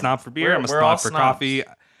 It's fine. I'm a snob for beer. We're- I'm a we're all snob for snobs.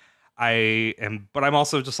 coffee. But I'm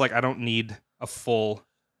also just like I don't need a full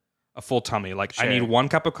tummy. Like I need Sure. one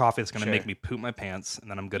cup of coffee that's gonna Sure. make me poop my pants, and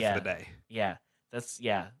then I'm good Yeah. for the day. Yeah.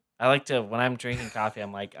 I like to, when I'm drinking coffee,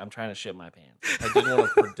 I'm like, I'm trying to shit my pants. I did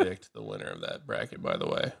want to predict the winner of that bracket, by the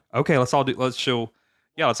way. Okay, let's all do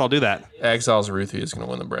that. Exiles Ruthie is going to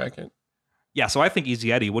win the bracket. Yeah, so I think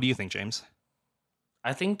Easy Eddie. What do you think, James?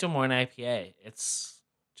 I think Des Moines IPA. It's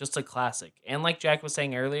just a classic. And like Jack was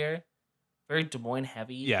saying earlier, very Des Moines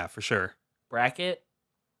heavy Yeah, for sure. bracket.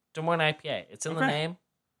 Des Moines IPA. It's in the Okay. name.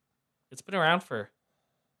 It's been around for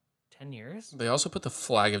 10 years. They also put the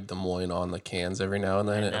flag of Des Moines on the cans every now and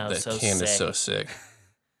then. I and know, that so can is so sick. sick.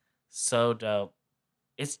 So dope.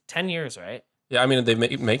 It's 10 years, right? Yeah, I mean, they've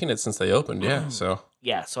been making it since they opened. Yeah, so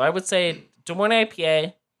Yeah, so I would say Des Moines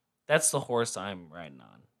IPA, that's the horse I'm riding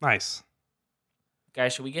on. Nice.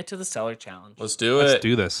 Guys, should we get to the Cellar Challenge? let's do it. Let's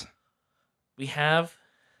do this. We have,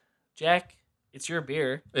 Jack, it's your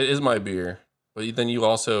beer. It is my beer. But then you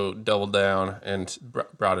also doubled down and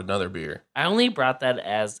brought another beer. I only brought that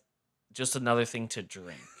as just another thing to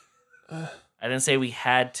drink. I didn't say we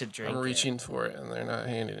had to drink I'm it, reaching for it, and they're not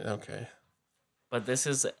handing it. Okay. but this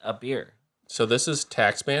is a beer. So this is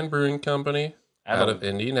Taxman Brewing Company out of Oh,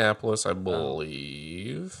 Indianapolis, I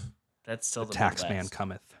believe. that's still The the tax man Midwest.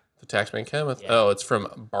 cometh. The Taxman cometh. Yeah. Oh, it's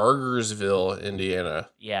from Bargersville, Indiana.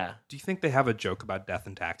 Yeah. Do you think they have a joke about death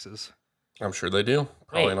and taxes? I'm sure they do.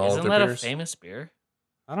 Probably Wait, in all isn't of their that beers. a famous beer?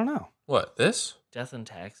 I don't know. What, this? Death and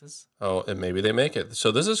Taxes? Oh, and maybe they make it.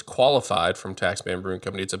 So this is qualified from Taxman Brewing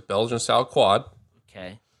Company. It's a Belgian-style quad.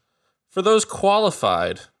 Okay. For those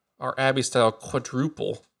qualified, our Abbey-style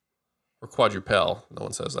quadruple, or quadrupel, no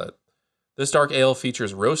one says that. This dark ale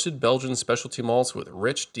features roasted Belgian specialty malts with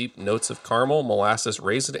rich, deep notes of caramel, molasses,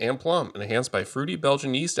 raisin, and plum, enhanced by fruity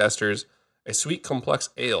Belgian yeast esters, a sweet, complex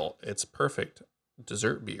ale. It's perfect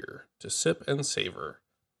dessert beer to sip and savor.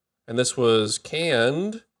 And this was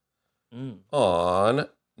canned Mm. on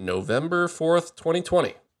November 4th,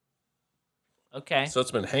 2020. Okay. So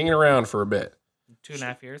it's been hanging around for a bit.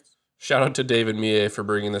 2.5 years. Shout out to David Mie for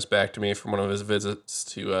bringing this back to me from one of his visits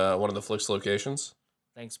to one of the Flicks locations.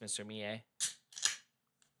 Thanks, Mr. Mie.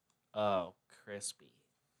 Oh, crispy.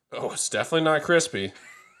 Oh, it's definitely not crispy.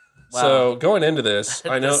 Wow. So going into this,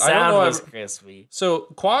 I know the sound I don't know. was crispy. So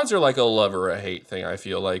quads are like a love or a hate thing. I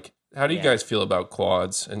feel like. How do you guys feel about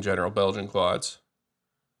quads in general? Belgian quads.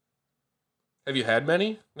 Have you had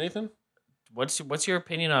many, Nathan? What's your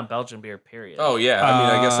opinion on Belgian beer? Period. Oh yeah, I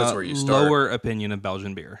mean I guess that's where you start. Lower opinion of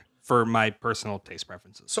Belgian beer for my personal taste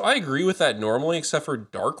preferences. So I agree with that normally, except for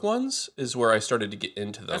dark ones is where I started to get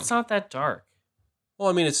into them. That's not that dark. Well,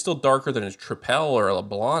 I mean it's still darker than a Tripel or a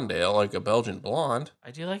Blonde Ale, like a Belgian blonde.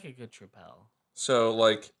 I do like a good Tripel. So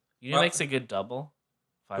like, You know what makes a good double?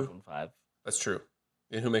 515. That's true.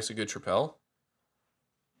 And who makes a good Tripel?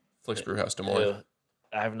 Flicks Brewhouse Des Moines.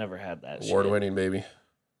 I've never had that. Award-winning, baby.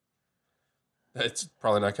 It's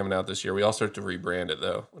probably not coming out this year. We all start to rebrand it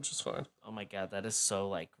though, which is fine. Oh my god, that is so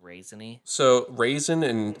like raisiny. So raisin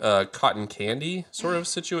and cotton candy sort of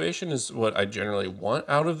situation is what I generally want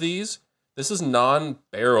out of these. This is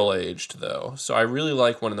non-barrel aged though, so I really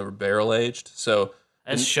like when they're barrel aged. So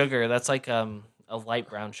That's sugar. That's like a light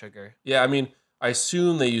brown sugar. yeah, I mean, I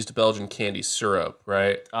assume they used Belgian candy syrup,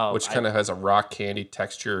 right? Oh, which kind of has a rock candy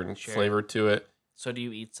texture and flavor to it. So do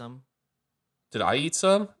you eat some? Did I eat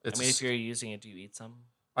some? I mean, if you're using it, do you eat some?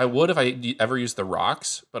 I would if I ever used the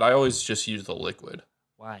rocks, but I always just use the liquid.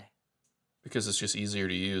 Why? Because it's just easier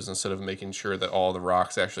to use instead of making sure that all the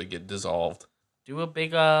rocks actually get dissolved. Do a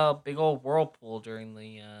big old whirlpool during the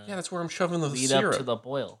yeah, that's where I'm shoving the lead syrup. up to the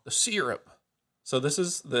boil. The syrup. So this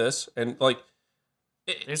is this, and like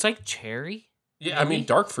there's like cherry. Yeah, maybe? I mean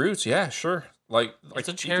dark fruits. Yeah, sure. Like it's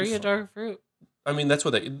a cherry, a dark fruit. I mean that's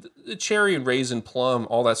what the cherry and raisin, plum,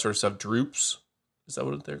 all that sort of stuff. Droops. Is that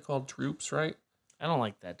what they're called? Droops, right? I don't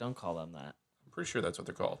like that. Don't call them that. I'm pretty sure that's what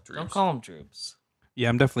they're called. Droops. Don't call them droops. Yeah,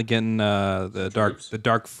 I'm definitely getting the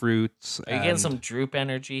dark fruits. Are you getting some droop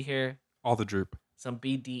energy here? All the droop. Some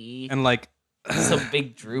BDE And like some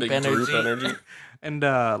big droop big energy. Droop energy. And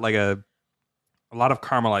like a lot of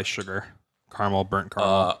caramelized sugar. Burnt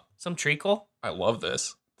caramel. Some treacle. I love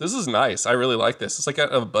this. This is nice. I really like this. It's like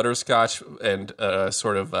a butterscotch and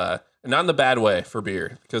sort of not in the bad way for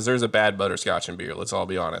beer, because there's a bad butterscotch in beer. Let's all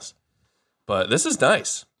be honest. But this is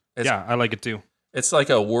nice. Yeah, I like it too. It's like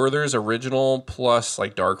a Werther's original plus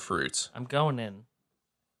like dark fruits. I'm going in.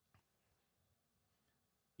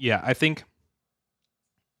 Yeah, I think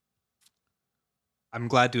I'm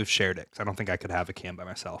glad to have shared it, because I don't think I could have a can by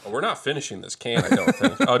myself. We're not finishing this can, I don't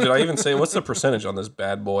think. Oh, did I even say what's the percentage on this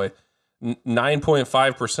bad boy?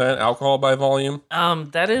 9.5% alcohol by volume.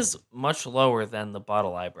 That is much lower than the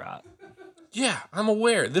bottle I brought. Yeah, I'm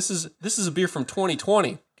aware. This is a beer from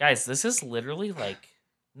 2020. Guys, this is literally like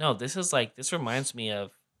this reminds me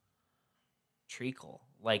of treacle.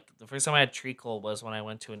 Like the first time I had treacle was when I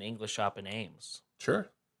went to an English shop in Ames. Sure.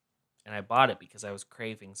 And I bought it because I was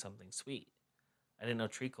craving something sweet. I didn't know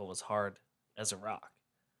treacle was hard as a rock.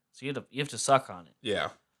 So you have to suck on it. Yeah.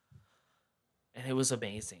 And it was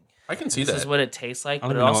amazing. I can see that. This is what it tastes like, I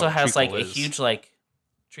but don't it even know also what has like treacle a is. huge like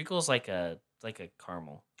treacle is like a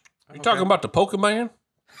caramel. You talking about the Pokemon?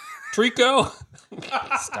 Trico?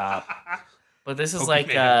 Stop. But this is Pokemans.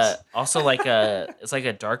 like also like it's like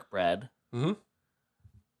a dark bread. Mm-hmm.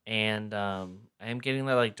 And I am getting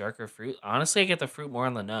that like darker fruit. Honestly, I get the fruit more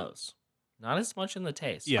on the nose, not as much in the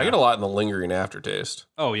taste. Yeah. I get a lot in the lingering aftertaste.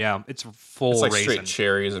 Oh yeah, it's full It's like raisin. straight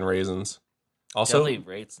cherries and raisins. Also, Definitely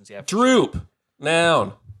raisins. Yeah. droop.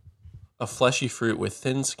 Noun. A fleshy fruit with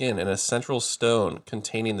thin skin and a central stone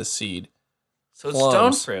containing the seed. So it's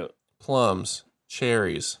Plums. stone fruit. Plums,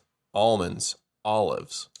 cherries, almonds,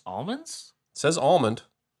 olives. Almonds? It says almond.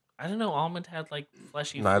 I didn't know almond had like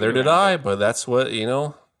fleshy. Neither fruit did around I, it. but that's what, you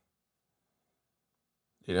know.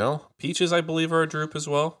 Peaches, I believe, are a droop as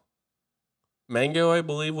well. Mango, I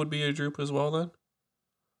believe, would be a droop as well then.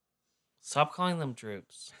 Stop calling them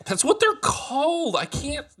droops. That's what they're called. I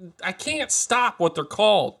can't stop what they're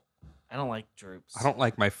called. I don't like droops. I don't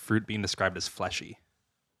like my fruit being described as fleshy.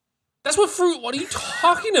 That's what fruit. What are you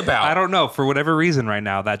talking about? I don't know. For whatever reason right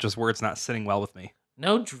now, that just word's not sitting well with me.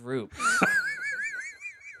 No droops.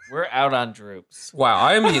 We're out on droops. Wow,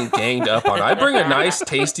 I am being ganged up on. I bring a nice,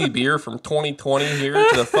 tasty beer from 2020 here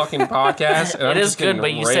to the fucking podcast, and I'm It is just getting good,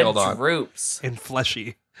 but you said railed on. droops. And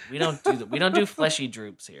fleshy. We don't do we don't do fleshy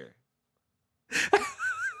droops here.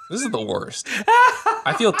 This is the worst.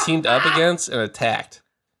 I feel teamed up against and attacked.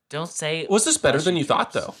 Don't say. Was this better than fleshy you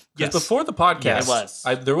thought, droops. though? Yes. Because before the podcast, Yeah, it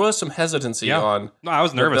was. there was some hesitancy Yeah. on No, I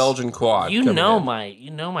was the nervous. Belgian quad. You coming know in.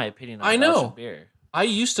 my opinion on I know. Belgian beer. I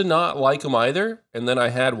used to not like them either, and then I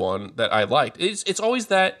had one that I liked. It's always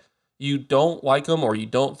that you don't like them or you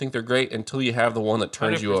don't think they're great until you have the one that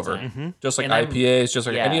turns you over. 100%. Just like And I'm- IPAs, just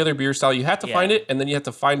like any yeah. other beer style, you have to find Yeah. it, and then you have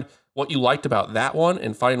to find what you liked about that one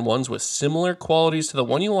and find ones with similar qualities to the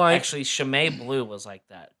one you like. Actually, Chimay Blue was like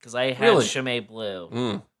that because I had Really? Chimay Blue,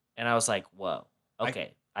 Mm. and I was like, "Whoa,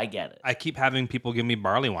 okay, I get it." I keep having people give me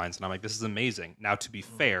barley wines, and I'm like, this is amazing. Now, to be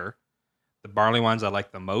fair, the barley wines I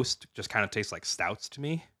like the most just kind of taste like stouts to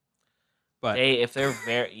me. But If they're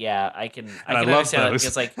very, yeah, I can I love understand that those.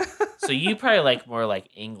 because like, so you probably like more like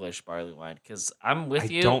English barley wine because I'm with I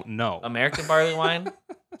you. don't know. American barley wine,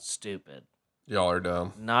 stupid. Y'all are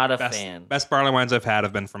dumb. Not a fan. Best barley wines I've had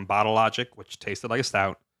have been from Bottle Logic, which tasted like a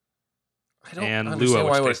stout, I don't and understand Lua,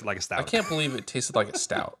 why which would- tasted like a stout. I can't believe it tasted like a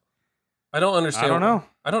stout. I don't understand. I don't know.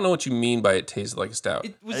 I don't know what you mean by it tasted like a stout.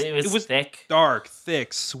 It It was thick. dark,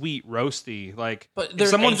 thick, sweet, roasty. Like But if there-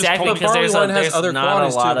 someone exactly, just because told me, barley wine has there's other not a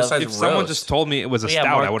qualities lot too of- besides if someone roast. just told me it was a Yeah,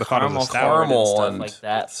 stout, more I would have thought it was a stout. caramel and stuff and like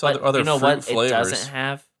that. some But other you know fruit what? It flavors. doesn't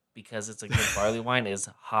have because it's a good barley wine is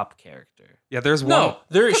hop character. Yeah, there's one. No,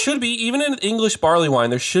 there should be, even in English barley wine,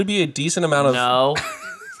 there should be a decent amount of No,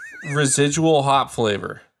 residual hop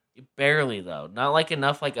flavor. barely though. Not like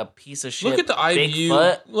enough like a piece of shit. Look at the IBU.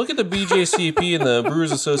 Bigfoot. Look at the BJCP and the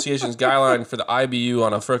Brewers Association's guideline for the IBU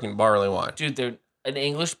on a freaking barley wine. Dude, an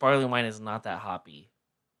English barley wine is not that hoppy.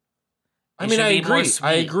 I It mean, should I be more agree. sweet.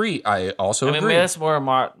 I agree. I also I mean, agree. that's more a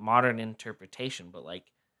modern interpretation, but like,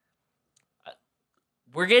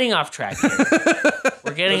 we're getting off track here.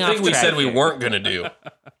 We're getting the off thing track we said we here. weren't gonna do.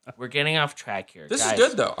 We're getting off track here. This guys. is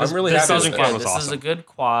good though. I'm really this happy Belgian with quad it. was This is awesome. a good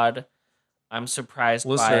quad. I'm surprised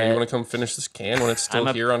by Listener, it. you want to come finish this can when it's still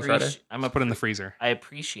I'm here on Friday? I'm Put it in the freezer. I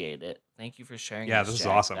appreciate it. Thank you for sharing. Yeah, this is Jack.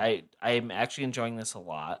 awesome. I'm actually enjoying this a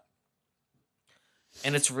lot,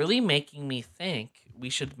 and it's really making me think we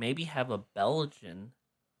should maybe have a Belgian.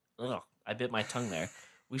 Ugh, I bit my tongue there.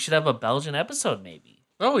 We should have a Belgian episode, maybe.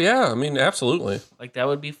 Oh yeah, I mean, absolutely. Like that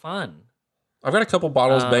would be fun. I've got a couple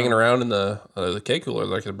bottles banging Um, around in the K cooler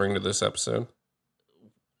that I could bring to this episode.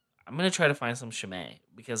 I'm gonna try to find some Chimay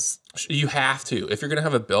because You have to. If you're gonna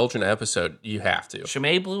have a Belgian episode, you have to.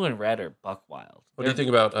 Chimay Blue and Red are buck wild. What do you think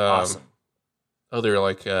about? Awesome. Oh, they're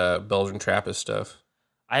like Belgian Trappist stuff.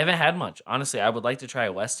 I haven't had much. Honestly, I would like to try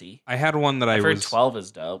a Westie. I had one that I've I heard was 12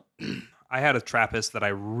 is dope. I had a Trappist that I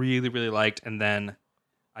really, really liked, and then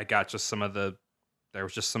I got just there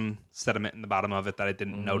was just some sediment in the bottom of it that I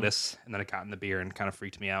didn't Mhm. notice, and then it got in the beer and kind of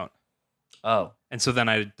freaked me out. Oh, And so then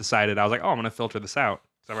I decided, I was like, oh, I'm going to filter this out.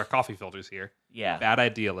 So I have our coffee filters here. yeah. Bad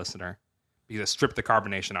idea, listener, because it stripped the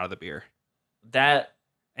carbonation out of the beer. That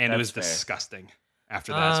And it was That's fair. disgusting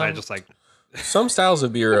after that. So I Um, just like, Some styles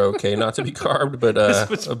of beer are okay, not to be carved, but This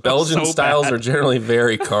was Belgian so styles bad. are generally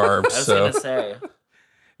very carved. I was So gonna say,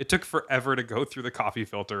 it took forever to go through the coffee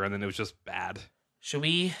filter, and then it was just bad. should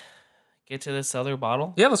we get to this other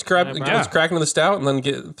bottle? yeah, let's crack Yeah. into the stout and then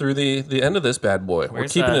get through the end of this bad boy. We're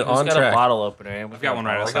Where's, keeping it who's on got track. a bottle opener? And I've got one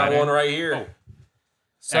right a I bottle got outside. one right here. Oh.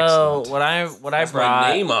 So Excellent. what I Has my brought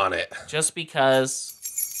name on it. just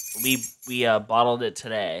because we bottled it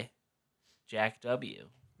today, Jack W.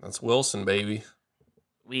 That's Wilson, baby.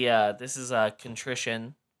 We this is a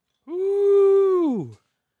contrition. Ooh.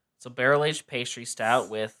 It's a barrel aged pastry stout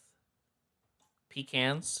with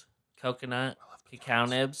pecans, coconut, cacao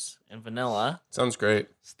nibs, and vanilla. Sounds great.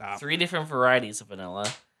 Stop. 3 different varieties of vanilla.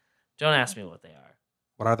 Don't ask me what they are.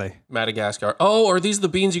 What are they? Madagascar. Oh, are these the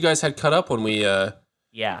beans you guys had cut up when we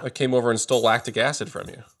Yeah, came over and stole lactic acid from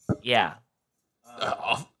you? yeah.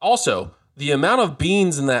 Also, the amount of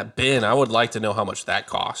beans in that bin, I would like to know how much that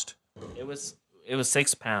cost. It was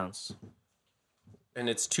 £6. And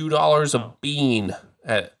it's $2 a bean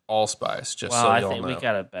at Allspice, just Well, so I y'all think know. we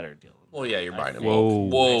got a better deal. Well, yeah, you're I buying it. think. Whoa.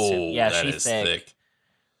 Whoa, Yeah, that she's is thick.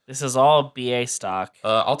 This is all BA stock.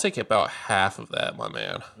 I'll take about half of that, my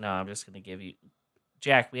man. No, I'm just gonna give you,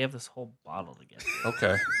 Jack. We have this whole bottle together.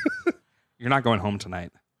 Okay. You're not going home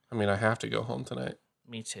tonight. I mean, I have to go home tonight.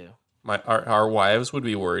 Me too. Our wives would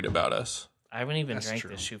be worried about us. I haven't even That's drank true.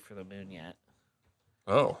 this Shoot for the Moon yet.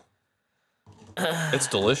 Oh, it's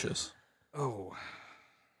delicious. Oh.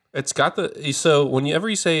 It's got so whenever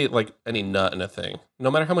you say like any nut in a thing,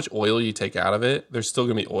 no matter how much oil you take out of it, there's still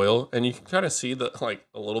gonna be oil, and you can kind of see like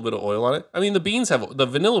a little bit of oil on it. I mean, the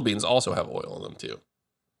vanilla beans also have oil in them too.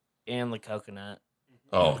 And the coconut.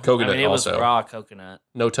 Oh, coconut I mean, it also. was raw coconut.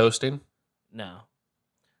 No toasting. No.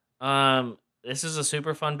 This is a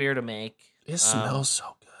super fun beer to make. It smells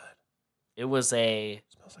so good. It was It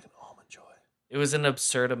smells like an almond joy. It was an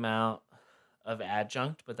absurd amount of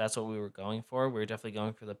adjunct, but that's what we were going for. We were definitely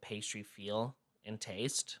going for the pastry feel and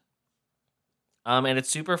taste. And it's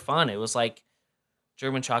super fun. It was like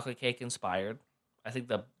German chocolate cake inspired. I think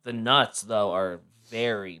the nuts though are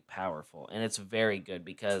very powerful, and it's very good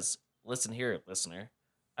because listen here, listener,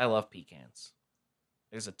 I love pecans.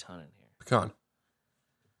 There's a ton in here. Pecan.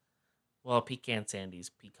 Well, pecan sandies,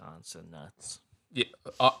 pecans, and nuts. Yeah,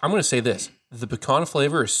 I'm gonna say this: the pecan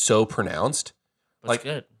flavor is so pronounced. But it's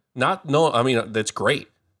good. I mean that's great.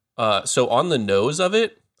 So on the nose of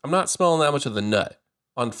it, I'm not smelling that much of the nut.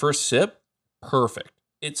 On first sip, perfect.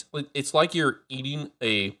 It's like you're eating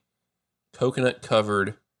a coconut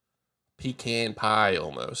covered pecan pie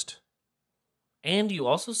almost. And you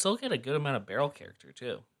also still get a good amount of barrel character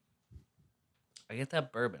too. I get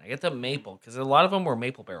that bourbon. I get that maple because a lot of them were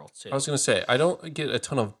maple barrels too. I was gonna say I don't get a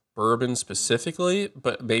ton of bourbon specifically,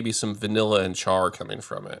 but maybe some vanilla and char coming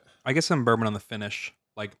from it. I get some bourbon on the finish.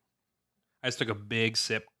 Like, I just took a big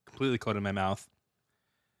sip, completely coated my mouth.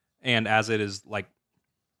 And as it is like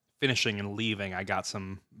finishing and leaving, I got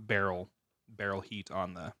some barrel heat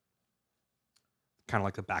on the kind of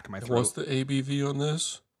like the back of my throat. What's the ABV on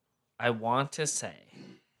this? I want to say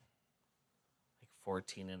like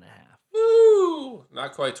 14 and a half. Woo!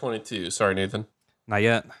 Not quite 22. Sorry, Nathan. Not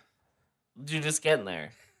yet. You're just getting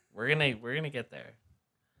there. We're gonna get there.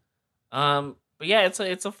 But yeah,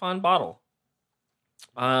 it's a fun bottle.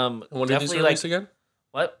 And when did this release again?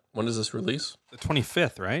 What? When does this release? The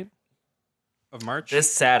 25th, right? Of March?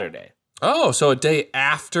 This Saturday. Oh, so a day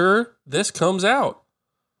after this comes out.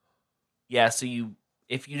 Yeah, so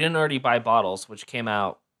if you didn't already buy bottles, which came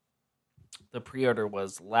out, the pre-order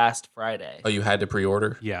was last Friday. Oh, you had to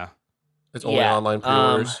pre-order? Yeah. It's only online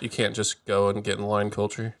pre-orders. You can't just go and get in line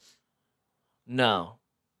culture. No,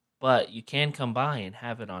 but you can come by and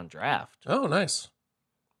have it on draft. Oh, nice.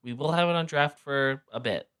 We will have it on draft for a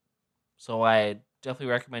bit. So I definitely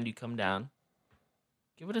recommend you come down.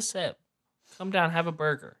 Give it a sip. Come down, have a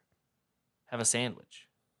burger. Have a sandwich.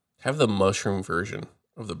 Have the mushroom version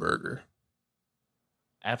of the burger.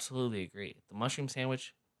 Absolutely agree. The mushroom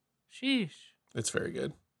sandwich, sheesh. It's very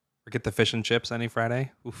good. Or get the fish and chips any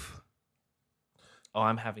Friday. Oof. Oh,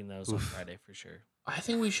 I'm having those on Friday for sure. I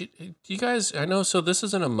think we should. Do you guys? I know. So this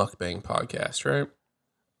isn't a mukbang podcast, right?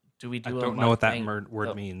 Do we I do? don't know what that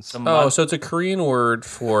word means. So it's a Korean word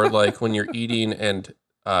for like when you're eating and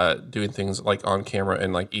doing things like on camera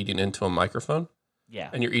and like eating into a microphone. Yeah.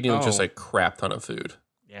 And you're eating just a crap ton of food.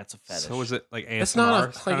 Yeah, it's a fetish. So is it like ASMR? It's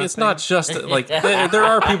not it's not just like there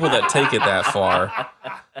are people that take it that far,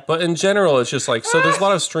 but in general, it's just like so. There's a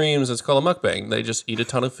lot of streams. It's called a mukbang. They just eat a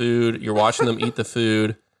ton of food. You're watching them eat the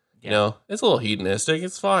food. Yeah. You know, it's a little hedonistic.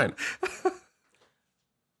 It's fine.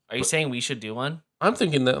 Are you saying we should do one? I'm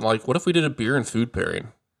thinking that like, what if we did a beer and food pairing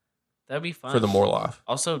That'd be fun for the Morelauf?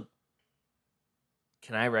 Also,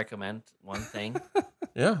 can I recommend one thing?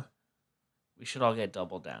 Yeah, We should all get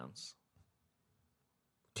double downs.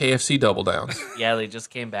 KFC double downs. Yeah, they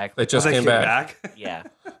just came back. They just came back. Yeah.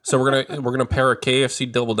 So we're gonna pair a KFC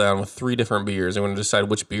double down with 3 different beers. And we're gonna decide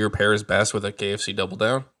which beer pairs best with a KFC double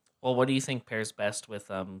down. Well, what do you think pairs best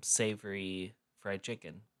with savory fried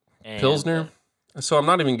chicken? And Pilsner. So I'm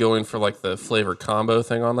not even going for like the flavor combo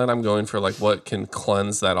thing on that. I'm going for like what can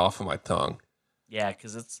cleanse that off of my tongue. Yeah,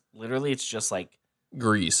 because it's just like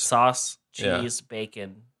Grease, sauce, cheese,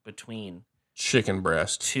 bacon between chicken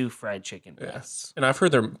breast, 2 fried chicken breasts. and I've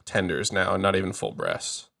heard they're tenders now, and not even full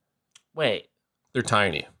breasts. Wait, They're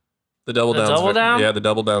tiny. The double The down's double down? Yeah, the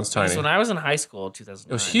double down's tiny. when I was in high school in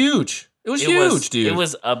 2009, It was huge. It was huge, dude. It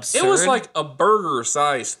was absurd. It was like a burger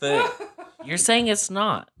size thing. You're saying it's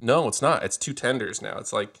not. No, it's not. It's 2 tenders now.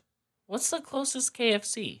 It's like What's the closest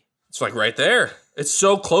KFC? it's like right there. It's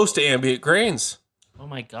so close to Ambient Grains. Oh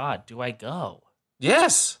my God, do I go?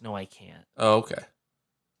 Yes. No, I can't. Oh, okay.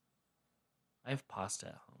 I have pasta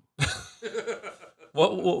at home.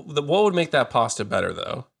 What would make that pasta better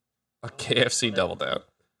though? A KFC double down.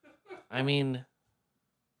 I mean,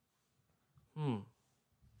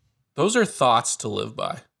 Those are thoughts to live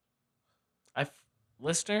by.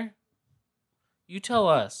 listener, you tell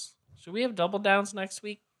us. Should we have double downs next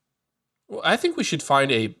week? Well, I think we should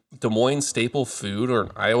find a Des Moines staple food or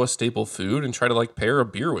an Iowa staple food and try to like pair a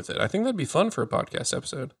beer with it. I think that'd be fun for a podcast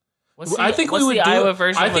episode. What's I think we would the Iowa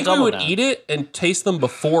version of a we double would down? eat it and taste them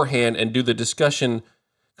beforehand and do the discussion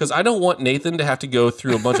because I don't want Nathan to have to go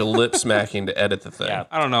through a bunch of lip smacking to edit the thing. Yeah.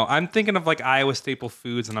 I don't know. I'm thinking of like Iowa staple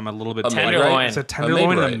foods, and I'm a little bit Tenderloin. Is it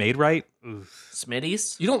tenderloin and a Maid-Rite. made right?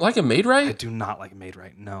 Smitty's? You don't like a made I right? do not like made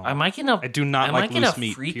right. No, Am I gonna? I do not am like I gonna loose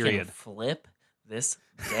meat. freaking Period. flip this?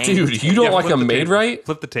 Dang Dude, you don't Yeah, like flip a the made table. right?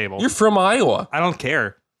 Flip the table. You're from Iowa. I don't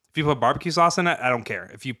care. If you put barbecue sauce in it, I don't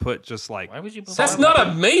care. If you put just like Why would you? Put That's barbecue?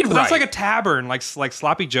 not a made But right. that's like a tavern, like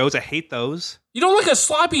sloppy joes. I hate those. You don't like a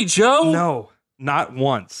sloppy Joe? No, not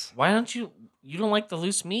once. Why don't you? You don't like the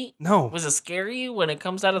loose meat? No. Was it scary when it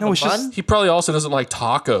comes out of No, the it's bun? just- He probably also doesn't like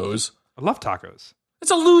tacos. I love tacos.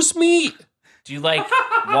 It's a loose meat. Do you like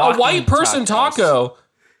A walking white person tacos? taco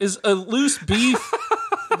is a loose beef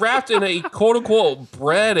wrapped in a quote unquote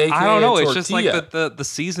bread, aka I don't know. tortilla. It's just like the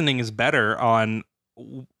seasoning is better on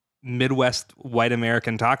Midwest white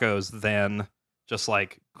American tacos than just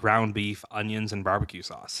like ground beef, onions, and barbecue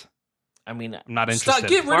sauce. I mean, I'm not Stop, interested.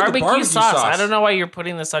 get rid of the barbecue sauce. I don't know why you're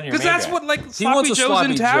putting this on your Because main that's dish. what like He wants sloppy a joes sloppy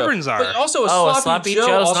and taverns Joe. are. But also Oh, a sloppy Joe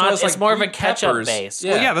Joe's also not. has like It's more of a green ketchup peppers. base.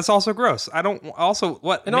 Well, yeah, that's also gross. I don't also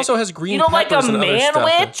what And also has green You don't like a peppers and other stuff.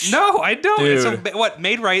 manwich? no, I don't. It's Dude. what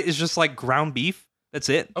made right is just like ground beef. That's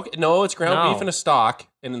it. Okay, no, it's ground No. beef in a stock,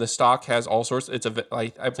 and the stock has all sorts. It's a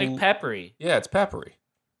like I It's like peppery. yeah, it's peppery.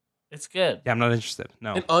 It's good. Yeah, I'm not interested.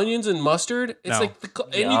 No, And onions and mustard. It's No. like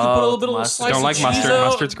and you can put a little bit of Mustard. slice don't of like cheese mustard. out.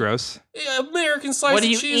 Mustard's gross. Yeah, American slice What do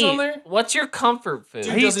of you cheese eat? on there. What's your comfort food?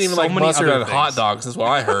 Dude I doesn't eat even so like many mustard other on hot things. dogs. Is what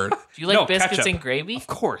I heard. Do you like No, biscuits ketchup. and gravy? Of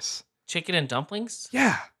course. Chicken and dumplings?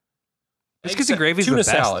 Yeah. Biscuits Egg and gravy is the tuna best,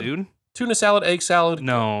 salad. dude. Tuna salad, egg salad,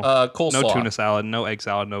 No, coleslaw. no tuna salad, no egg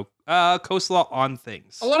salad, no coleslaw on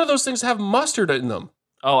things. A lot of those things have mustard in them.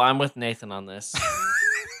 Oh, I'm with Nathan on this.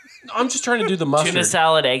 I'm just trying to do the mustard. Tuna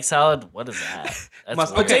salad, egg salad. What is that? That's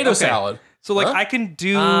Must- weird. Potato Okay. salad. So like Huh? I can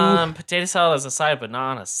do. Potato salad as a side, but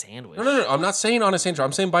not on a sandwich. No. I'm not saying on a sandwich.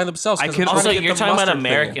 I'm saying by themselves. 'cause I I'm can- trying Also, to get you're the talking about mustard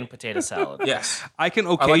American thing. potato salad. Yes. I can a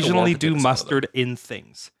warm occasionally do potato salad, mustard in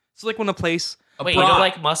things. So like when a place, Wait, brat. you don't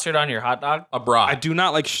like mustard on your hot dog? A brat. I do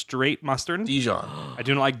not like straight mustard. Dijon. I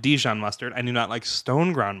do not like Dijon mustard. I do not like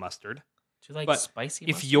stone ground mustard. Do you like But spicy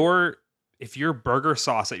If mustard? your burger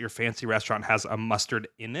sauce at your fancy restaurant has a mustard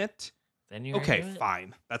in it, Then you're okay, into it?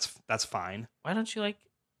 fine. That's fine. Why don't you like?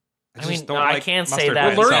 I just mean, don't no, I like can't say mustard that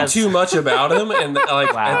by We're learning because- itself. too much about him, and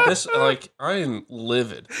like Wow. at this, like I am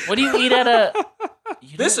livid. What do you eat at a?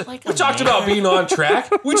 You This don't like we a talked man- about being on track.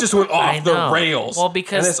 We just went I off the know. rails. Well,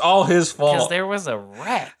 because and it's all his because fault. there was a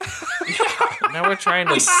wreck. Now we're trying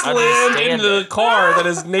to He slammed understand into the it. car that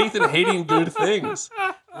is Nathan hating good things.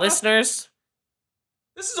 Listeners,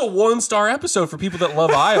 This is a 1-star episode for people that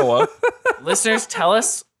love Iowa. tell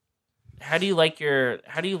us do you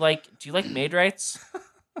like maid rights?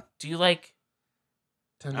 Do you like?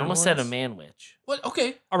 I almost said a manwich. What?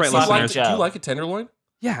 Okay. All right, So you like- listeners. do you like a tenderloin?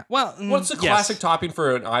 Yeah. Well, What's the yes. classic topping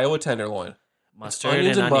for an Iowa tenderloin? Mustard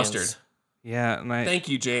onions and and onions. mustard. Yeah, and I, Thank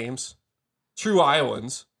you, James. True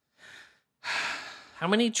Iowans. How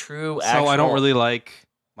many true? so I don't really like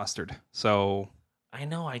mustard. So I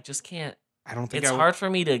know. I just can't. I don't think It's I would- hard for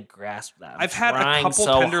me to grasp that. I've had a trying couple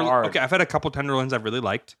so tender. hard. Okay, I've had a couple tenderloins I've really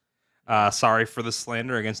liked. Sorry for the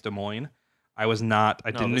slander against Des Moines. I was not.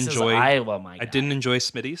 I No, didn't this is enjoy. Iowa, my guy. I didn't enjoy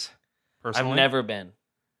Smitty's. Personally, I've never been.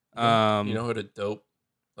 You know how to dope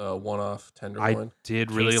one-off I tenderloin?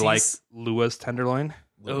 did really like Casey's? Lua's tenderloin.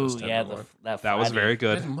 Oh Lewis yeah, tenderloin. that That was fatty. very It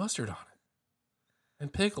good. had mustard on it.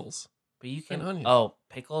 And pickles. But you can. and onion. Oh,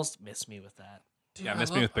 pickles miss me with that. Dude, Yeah, I miss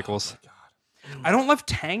me love- with pickles. Oh my God. I don't love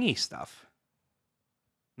tangy stuff.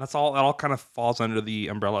 That's all. That all kind of falls under the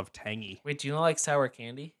umbrella of tangy. Wait, do you not like sour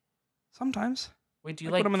candy? Sometimes. Wait, do you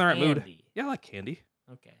I like put 'em in the right mood. candy? Yeah, I like candy.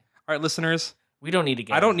 Okay. All right, listeners. We don't need to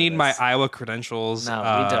get. I don't into need my this. Iowa credentials. No,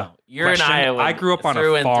 we don't. You're question. an Iowa. I grew up on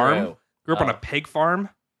through a and farm. through. Grew up on Oh. a pig farm.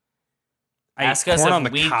 I Ask ate us corn if on the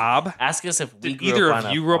we- cob. Ask us if we Did grew either up of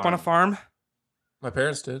on you grow up on a farm? My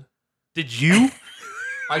parents did. Did you?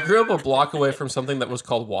 I grew up a block away from something that was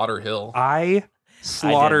called Water Hill. I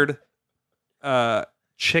slaughtered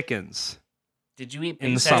chickens. Did you eat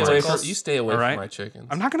In the pig Stay summer. away tentacles? from, you stay away All right. from my chickens.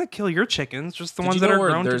 I'm not gonna kill your chickens, just the Did ones you that know are where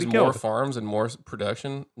grown to there's be more killed. farms and more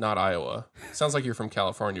production? Not Iowa. Sounds like you're from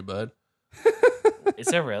California, bud. Is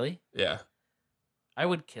there really? Yeah. I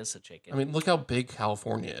would kiss a chicken. I mean, look how big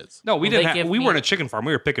California is. No, we Well, they didn't. give We me- weren't a chicken farm.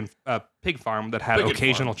 We were picking a pig farm that had Pig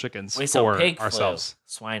occasional farm. chickens Wait, so for pig ourselves. flu,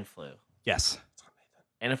 swine flu, Yes,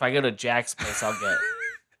 and if I go to Jack's place, I'll get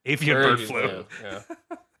avian Bird bird flu. flu. Yeah.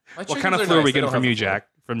 What kind of flu are we getting from you, Jack?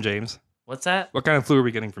 From James? what's that? What kind of flu are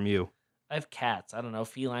we getting from you? I have cats. I don't know,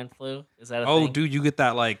 feline flu. Is that a Oh, thing? dude, you get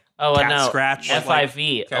that like Oh, cat no, scratch.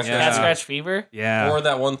 FIV, Cat scratch. scratch fever. Yeah. Or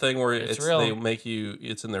that one thing where It's real. they make you,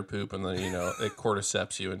 it's in their poop and then, it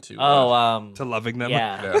cordyceps you into. to loving them.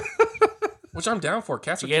 yeah. yeah. Which I'm down for.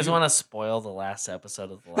 Cats Do are you guys cute. want to spoil the last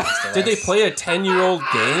episode of The Last of Did they Us? play a 10-year-old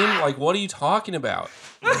game? Like, what are you talking about?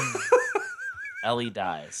 Ellie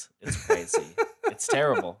dies. It's crazy. It's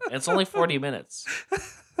terrible. And it's only 40 minutes.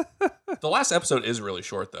 The last episode is really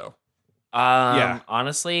short, though. Yeah.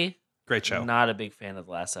 Honestly, Great show. not a big fan of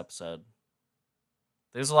the last episode.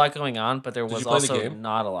 There's a lot going on, but there Did was you play the also game?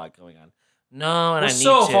 not a lot going on. No, and We're I need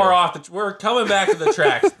so to. far off. We're coming back to the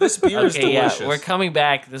tracks. This beer is Okay, delicious. yeah, we're coming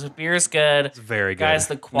back. This beer's good. It's very good. Guys,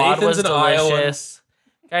 the quad Nathan's was an Iowan. delicious.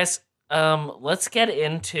 Guys, let's get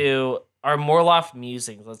into our Morelauf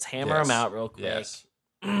musings. Let's hammer them out real quick. Yes.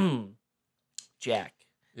 Jack.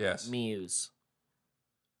 Yes. Muse.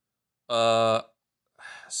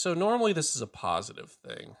 So normally this is a positive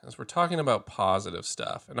thing, as we're talking about positive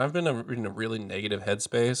stuff, and I've been in a really negative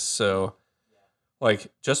headspace. So,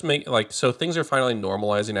 so things are finally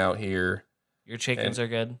normalizing out here. Your chickens are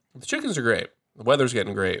good. The chickens are great. The weather's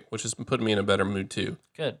getting great, which is putting me in a better mood too.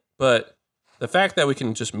 Good. But the fact that we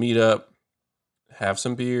can just meet up, have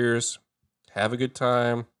some beers, have a good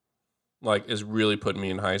time, is really putting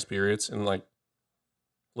me in high spirits. And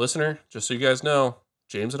listener, just so you guys know,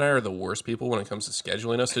 James and I are the worst people when it comes to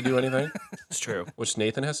scheduling us to do anything. It's true. Which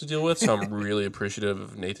Nathan has to deal with. So I'm really appreciative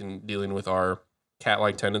of Nathan dealing with our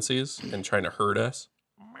cat-like tendencies and trying to hurt us.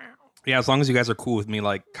 Yeah, as long as you guys are cool with me,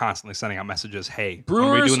 constantly sending out messages. Hey, Brewers,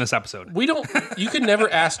 when are we doing this episode? You can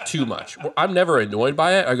never ask too much. I'm never annoyed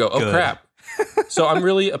by it. I go, oh, Good. crap. So I'm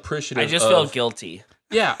really appreciative. I just feel guilty.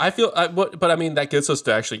 Yeah, I feel, but I mean, that gets us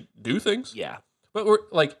to actually do things. Yeah. But we're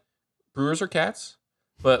brewers are cats.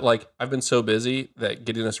 But I've been so busy that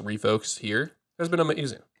getting us refocused here has been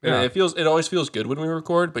amazing. Yeah. And it always feels good when we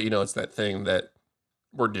record, but it's that thing that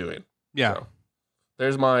we're doing. Yeah. So,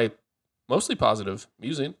 there's my mostly positive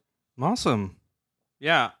musing. Awesome.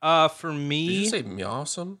 Yeah. For me, Did you say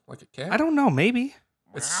meowsome like a cat? I don't know. Maybe.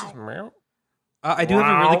 It's meow. I do have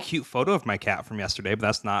a really cute photo of my cat from yesterday, but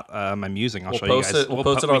that's not my musing. I'll show you guys. We'll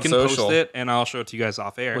post it on we can social. post it, and I'll show it to you guys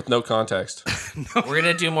off air. With no context. No. We're going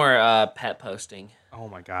to do more pet posting. Oh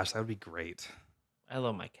my gosh, that would be great. I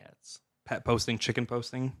love my cats. Pet posting, chicken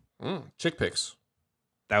posting. Chick pics.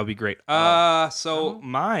 That would be great. So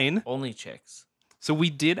mine. Only chicks. So we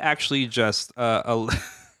did actually just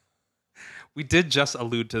we did just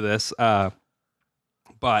allude to this,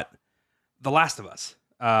 but The Last of Us.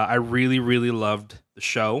 I really, really loved the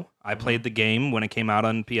show. I played the game when it came out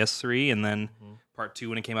on PS3, and then Part 2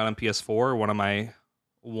 when it came out on PS4.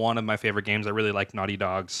 One of my favorite games. I really like Naughty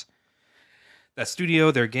Dog's that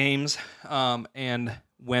studio, their games. And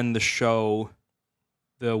when the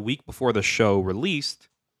week before the show released,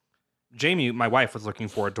 Jamie, my wife, was looking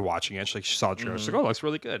forward to watching it. She saw the trailer. She's like, "Oh, it looks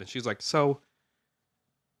really good." And she's like, "So,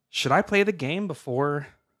 should I play the game before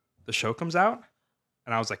the show comes out?"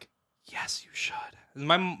 And I was like, "Yes, you should."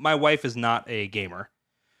 My wife is not a gamer.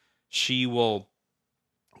 We will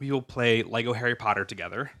play Lego Harry Potter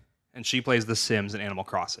together, and she plays The Sims and Animal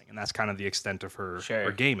Crossing, and that's kind of the extent of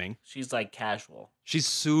her gaming. She's casual. She's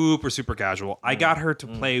super, super casual. I got her to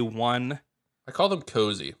play one. I call them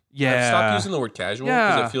cozy. Yeah. I've stopped using the word casual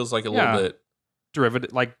because it feels like a little bit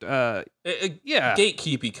derivative,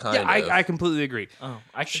 gatekeepy kind of. I completely agree. Oh,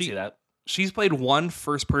 I can see that. She's played one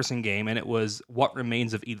first-person game, and it was What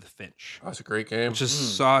Remains of Edith Finch. Oh, that's a great game. Which is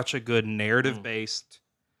such a good narrative-based.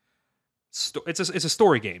 It's a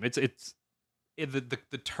story game.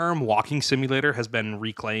 The term walking simulator has been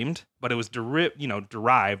reclaimed, but it was derided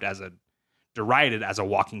as a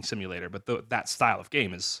walking simulator. But that style of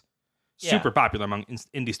game is super popular among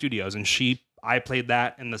indie studios, and I played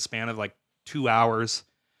that in the span of 2 hours.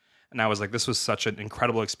 And I was like, this was such an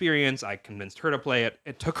incredible experience. I convinced her to play it.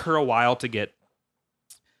 It took her a while to get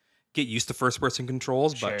used to first-person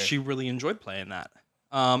controls, but she really enjoyed playing that.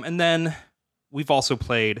 And then we've also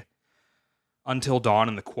played Until Dawn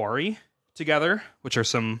and The Quarry together, which are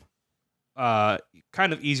some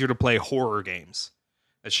kind of easier to play horror games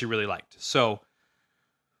that she really liked. So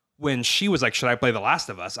when she was like, should I play The Last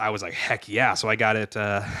of Us? I was like, heck yeah. So I got it.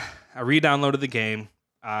 I re-downloaded the game.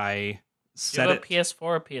 I set you have a PS4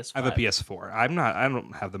 or PS5? I have a PS4. I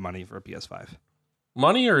don't have the money for a PS5.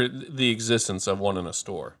 Money or the existence of one in a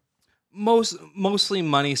store? Mostly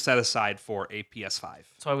money set aside for a PS5.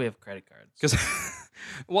 That's why we have credit cards. Because,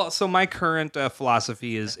 so my current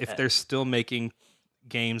philosophy is if they're still making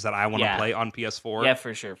games that I want to play on PS4. Yeah,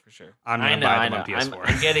 for sure. I'm going to buy them on PS4.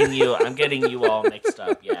 I'm getting you all mixed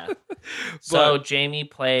up. Yeah. So Jamie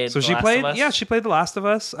played. So she played. Yeah, she played The Last of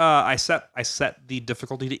Us. I set the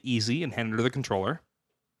difficulty to easy and handed her the controller.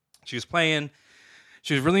 She was playing.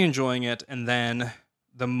 She was really enjoying it, and then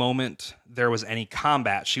the moment there was any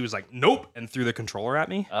combat, she was like, "Nope," and threw the controller at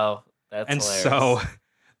me. Oh, that's and hilarious. So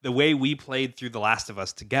the way we played through The Last of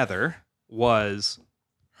Us together was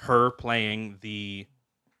her playing the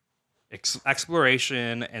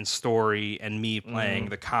exploration and story, and me playing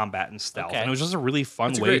the combat and stealth. Okay. And it was just a really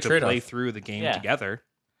fun way to play through the game together.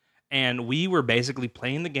 And we were basically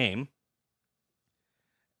playing the game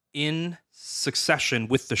in succession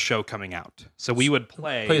with the show coming out. So we would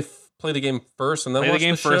play play the game first and then Play watch the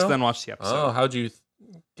game show? first, then watch the episode. Oh, how'd you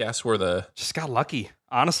guess where the... Just got lucky,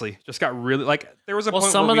 honestly. Just got really like there was a Well,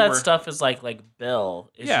 point some where of we that were, stuff is like Bill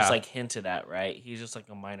is Yeah. just like hinted at, right? He's just like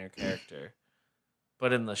a minor character,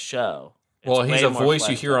 but in the show, it's Well, he's way a more voice you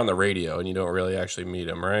fleshed hear on out. the radio, and you don't really actually meet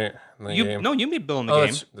him, right? In the game? You meet Bill in the Oh,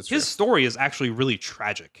 game. that's His true. story is actually really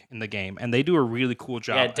tragic in the game, and they do a really cool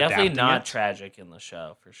job. Yeah, definitely adapting not it. tragic in the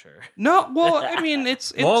show for sure. No, well, I mean,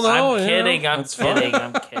 it's Well, no, I'm yeah, kidding. I'm that's fine. kidding.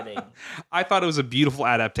 I'm kidding. I thought it was a beautiful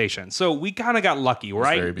adaptation. So we kind of got lucky, was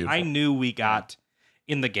right? very beautiful. I knew we got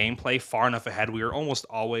in the gameplay far enough ahead. We were almost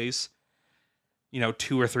always,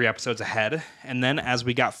 2 or 3 episodes ahead. And then as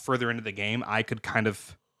we got further into the game, I could kind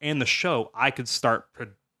of, and the show, I could start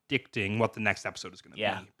predicting what the next episode is going to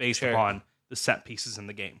Yeah, be based sure. upon the set pieces in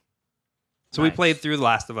the game. So we Nice. played through The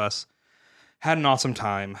Last of Us, had an awesome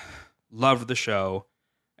time, loved the show,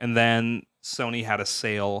 and then Sony had a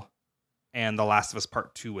sale, and The Last of Us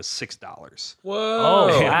Part 2 was $6. Whoa.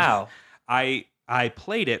 Oh wow! I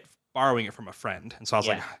played it borrowing it from a friend, and so I was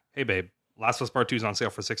Yeah. like, "Hey babe, Last of Us Part 2 is on sale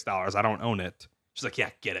for $6. I don't own it." She's like, "Yeah,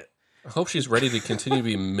 get it." I hope she's ready to continue to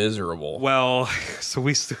be miserable. Well, so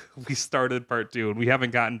we started Part 2, and we haven't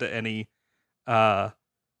gotten to any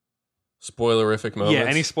Spoilerific moments. yeah,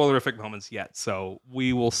 any spoilerific moments yet. So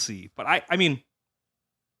we will see. But I mean,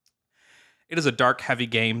 it is a dark, heavy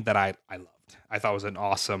game that I loved. I thought it was an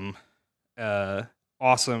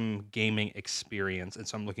awesome gaming experience, and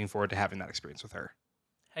so I'm looking forward to having that experience with her.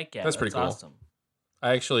 Heck yeah, That's pretty cool. Awesome.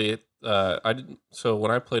 I actually, I didn't. So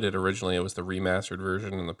when I played it originally, it was the remastered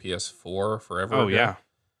version in the PS4 forever Oh ago. yeah.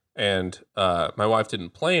 And my wife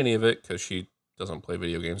didn't play any of it because she doesn't play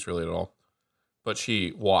video games really at all. But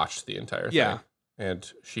she watched the entire Yeah. thing,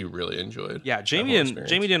 and she really enjoyed. Yeah, that Jamie whole didn't. experience.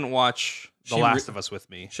 Jamie didn't watch The She Last of Us with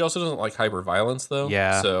me. She also doesn't like hyper violence though.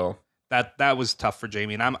 Yeah. So That was tough for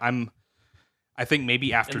Jamie, and I think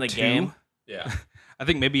maybe after In the 2, game? yeah, I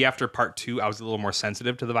think maybe after Part 2, I was a little more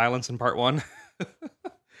sensitive to the violence in Part 1.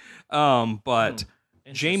 But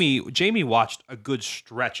Jamie watched a good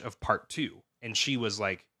stretch of Part 2, and she was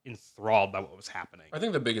like enthralled by what was happening. I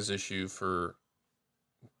think the biggest issue for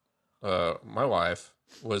my wife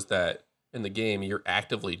was that in the game you're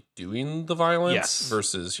actively doing the violence Yes.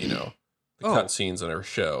 versus the Oh. cutscenes in her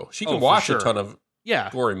show. She Oh, can for watch sure. a ton of Yeah,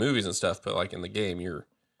 gory movies and stuff, but like in the game you're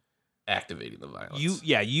activating the violence.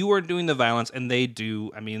 you are doing the violence, and they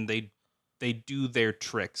do. I mean, they do their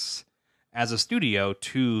tricks as a studio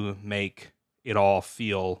to make it all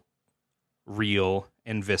feel real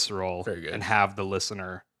and visceral, Very good. and have the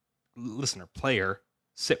listener player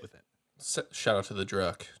sit with it. Shout out to the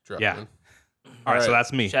Druck. Yeah. All right, so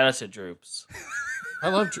that's me. Shout out to Droops. I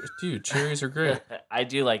love dude. Cherries are great. I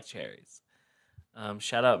do like cherries.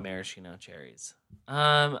 Shout out maraschino cherries.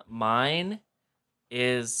 Mine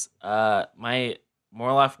is my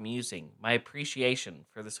Morelauf musing. My appreciation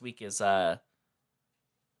for this week is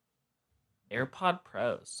AirPod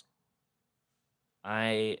Pros.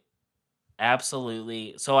 I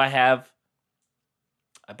absolutely I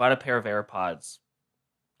bought a pair of AirPods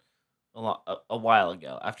a while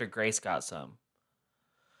ago after Grace got some.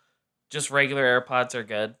 Just regular AirPods are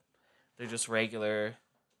good. They're just regular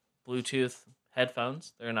Bluetooth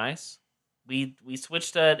headphones. They're nice. We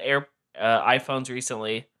switched to iPhones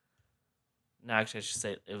recently. No, actually, I should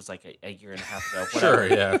say it was like a year and a half ago. Sure, Whatever.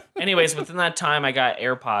 yeah. Anyways, within that time, I got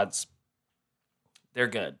AirPods. They're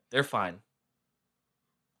good. They're fine.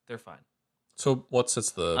 They're fine. So what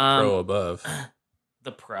sits the Pro above?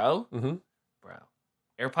 The Pro, Mm-hmm. bro.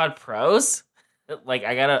 AirPod Pros. Like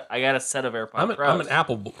I got a set of AirPod Pros. I'm an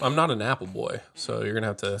Apple. I'm not an Apple boy, so you're gonna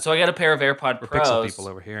have to. So I got a pair of AirPod We're Pixel Pros people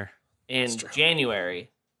over here. in That's true.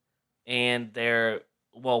 January, and they're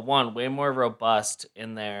one way more robust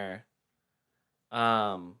in their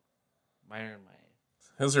mine are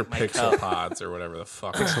Those are my Pixel cup. Pods or whatever the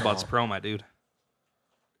fuck. Pixelbuds Pro, my dude.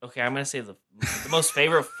 okay. I'm gonna say the most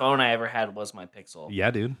favorite phone I ever had was my Pixel.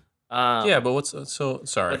 Yeah, dude. Yeah, but what's so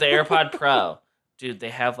sorry? But the AirPod Pro, dude, they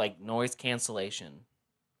have like noise cancellation,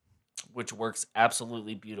 which works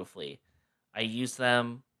absolutely beautifully. I used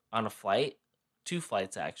them on a flight, 2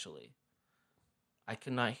 flights actually. I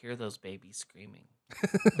could not hear those babies screaming.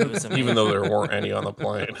 It was amazing. Even though there weren't any on the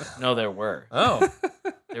plane. No, there were. Oh,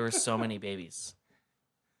 There were so many babies.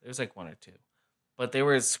 There was like 1 or 2. But they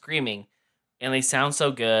were screaming and they sound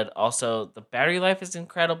so good. Also, the battery life is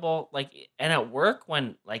incredible. Like, and at work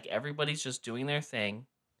when like everybody's just doing their thing,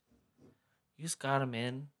 you just got them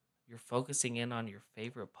in. You're focusing in on your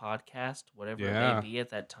favorite podcast, whatever it Yeah. may be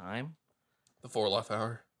at that time. the VORLAUF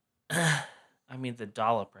Hour. I mean, the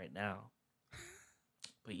dollop right now.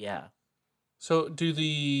 But yeah. So do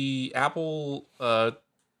the Apple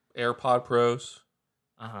AirPod Pros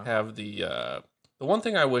have the one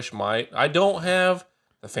thing I wish I don't have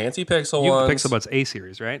the fancy Pixel You have ones. the Pixel Buds A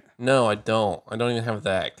series, right? No, I don't. I don't even have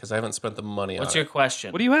that because I haven't spent the money What's on your it.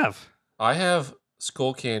 question? What do you have? I have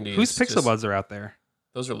Skull Candies. Whose Pixel Buds are out there?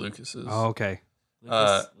 Those are Lucas's. Oh, okay.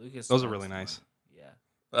 Lucas Those are really nice.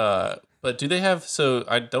 Yeah. But do they have? So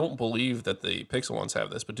I don't believe that the Pixel ones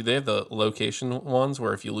have this, but do they have the location ones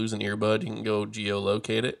where if you lose an earbud, you can go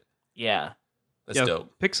geolocate it? Yeah. That's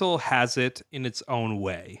dope. Pixel has it in its own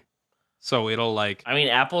way, so it'll like. I mean,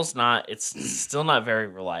 Apple's not. It's still not very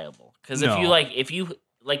reliable because No. if you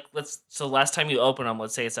last time you open them,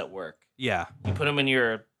 let's say it's at work, Yeah. you put them in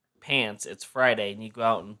your pants. It's Friday, and you go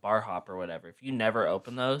out and bar hop or whatever. If you never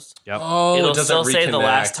open those, Yep. Oh, it'll it doesn't still say the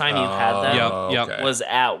last reconnect. time you had them Yep. Okay. was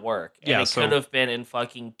at work, and Yeah, it so- could have been in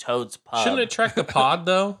fucking Toad's pub. Shouldn't it track the pod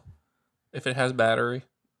though? If it has battery?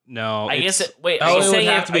 No. I guess it. Wait, Oh, are you it would saying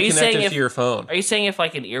have if? to Are be you saying connected if? to your phone. Are you saying if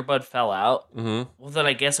like an earbud fell out? Mm-hmm. Well, then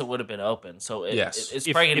I guess it would have been open. So Yes. it's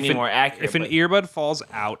probably gonna be more accurate. If an but- earbud falls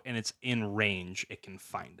out and it's in range, it can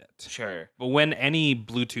find it. sure. But when any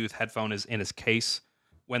Bluetooth headphone is in its case,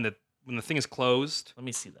 when the thing is closed, Let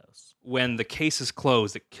me see those. when the case is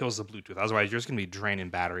closed, it kills the Bluetooth. Otherwise, you're just gonna be draining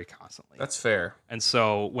battery constantly. That's fair. And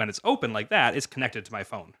so when it's open like that, it's connected to my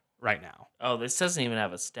phone right now. Oh, this doesn't even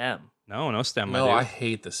have a stem. No stem. No, my I dude.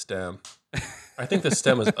 hate the stem. I think the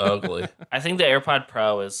stem is ugly. I think the AirPod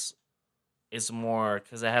Pro is more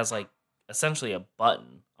because it has like essentially a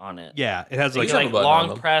button on it. Yeah, it has Like, like These have a button on long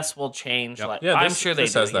them. press will change. Yep. Like Yeah, I'm this- sure they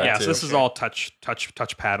this do. has that yeah. too. So this is Sure. all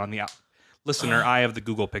touchpad on the listener. I have the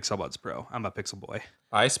Google Pixel Buds Pro. I'm a Pixel boy.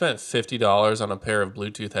 I spent $50 on a pair of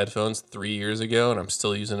Bluetooth headphones 3 years ago, and I'm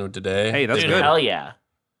still using them today. Hey, that's Dude, good. hell yeah.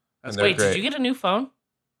 And they're Wait, great. did you get a new phone?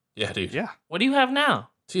 Yeah, dude. Yeah, What do you have now?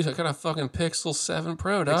 Dude, I got a fucking Pixel 7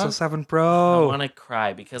 Pro, dog. Pixel 7 I Pro. want to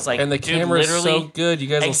cry because like And the dude, camera's literally. so good. You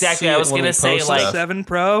guys Exactly, will see I was it when gonna we say, post like- stuff. 7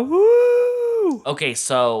 Pro. Woo! Okay,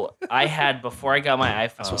 so I had before I got my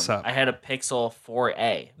iPhone, what's up. I had a Pixel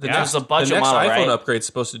 4a. The Which next, was a budget the next model, iPhone right? upgrade's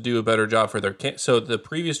supposed to do a better job for their so the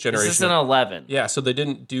previous This generation. is an 11. Yeah, so they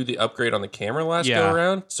didn't do the upgrade on the camera last Yeah. go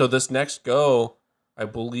around. So this next go, I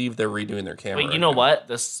believe they're redoing their camera. Wait, you know what?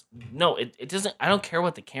 It doesn't. I don't care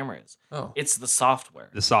what the camera is. Oh. It's the software.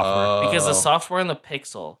 The software. Because the Oh. software in the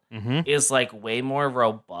Pixel Mm-hmm. is like way more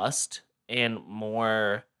robust and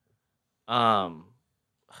more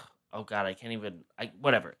oh god, I can't even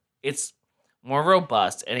whatever. It's more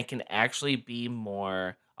robust and it can actually be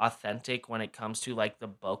more authentic when it comes to like the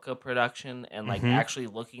bokeh production and like Mhm. actually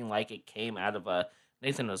looking like it came out of a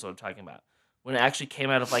Nathan knows what I'm talking about. When it actually came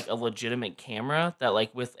out of like a legitimate camera that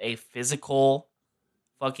like with a physical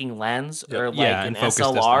fucking lens Yep. or like Yeah, an and focus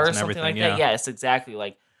SLR distance or and something like everything, that. yeah. Yes, exactly.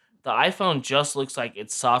 Like the iPhone just looks like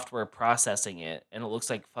it's software processing it and it looks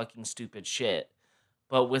like fucking stupid shit.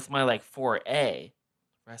 But with my like 4A,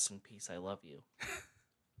 rest in peace, I love you.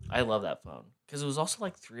 I love that phone because it was also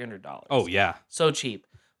like $300. Oh yeah. So cheap.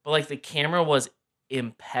 But like the camera was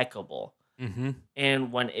impeccable. Mm-hmm.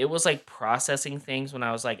 And when it was like processing things, when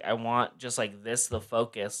I was like, I want just like this, the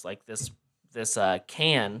focus, like this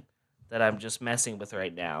can that I'm just messing with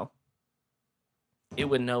right now, it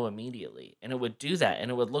would know immediately. And it would do that. And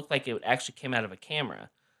it would look like it actually came out of a camera.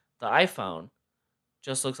 The iPhone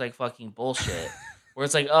just looks like fucking bullshit. Where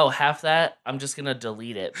it's like, oh, half that, I'm just going to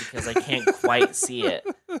delete it because I can't quite see it.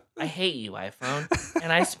 I hate you, iPhone.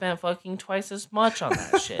 And I spent fucking twice as much on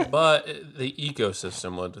that shit. But the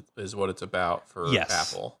ecosystem is what it's about for Yes.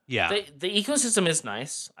 Apple. Yeah. The ecosystem is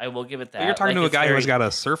nice. I will give it that. But you're talking Like, to a it's guy who has very- got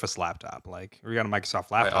a Surface laptop, like, or you got a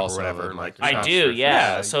Microsoft laptop or also whatever. have a Like, Microsoft I do, Surface.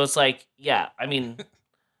 yeah. Yeah. So it's like, yeah, I mean,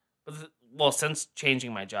 well, since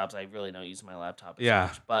changing my jobs, I really don't use my laptop as Yeah.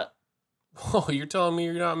 much. But Whoa, you're telling me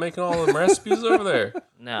you're not making all them recipes over there?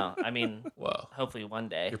 no, I mean, Well, hopefully one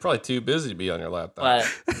day. you're probably too busy to be on your laptop.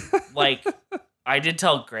 But like, I did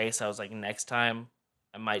tell Grace, I was like, next time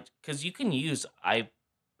I might, because you can use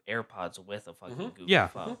AirPods with a fucking Google Yeah.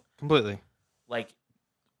 phone. completely. Like,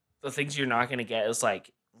 the things you're not gonna get is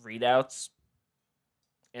like readouts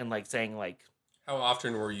and like saying like, How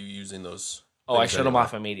often were you using those? oh, I things shut them anyway?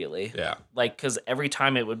 off immediately. Yeah. Like, because every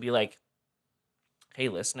time it would be like, hey,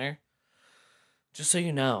 listener, just so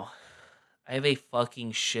you know, I have a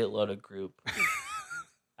fucking shitload of group.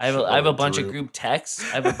 I have a Shitload bunch of group. group texts.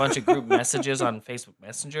 I have a bunch of group messages on Facebook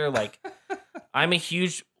Messenger. Like, I'm a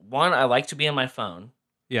huge one. I like to be on my phone.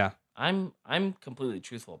 Yeah. I'm completely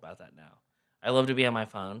truthful about that now. I love to be on my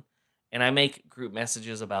phone, and I make group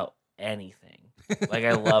messages about anything. Like,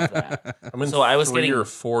 I love that. I'm in So I was 3 getting- or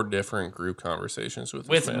 4 different group conversations with this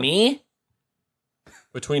With man. me,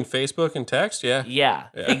 Between Facebook and text, yeah. Yeah,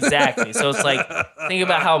 exactly. So it's like, think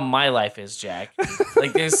about how my life is, Jack.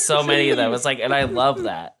 Like, there's so many of them. It's like, and I love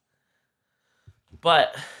that.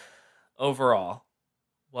 But overall,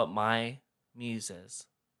 what my muse is,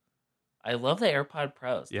 I love the AirPod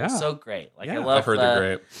Pros. Yeah. They're so great. Like, I Yeah. love I've heard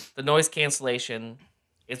they're great. the noise cancellation.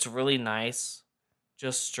 It's really nice.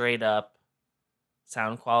 Just straight up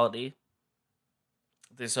sound quality.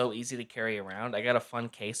 They're so easy to carry around. I got a fun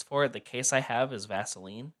case for it. The case I have is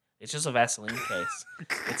Vaseline. It's just a Vaseline case.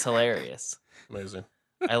 It's hilarious. Amazing.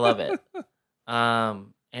 I love it.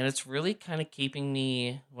 And it's really kind of keeping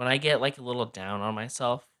me, when I get like a little down on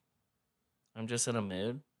myself, I'm just in a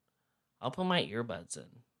mood, I'll put my earbuds in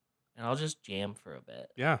and I'll just jam for a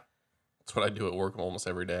bit. Yeah. That's what I do at work almost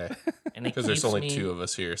every day. And it Because there's keeps only me- 2 of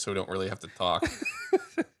us here, so we don't really have to talk.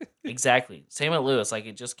 Exactly. Same at Lewis. Like,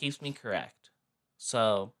 it just keeps me correct.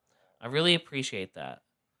 So I really appreciate that.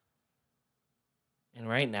 And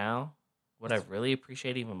right now, what I really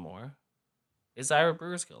appreciate even more is Iowa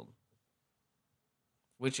Brewers Guild,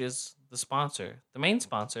 which is the sponsor, the main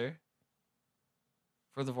sponsor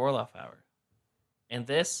for the VORLAUF Hour. And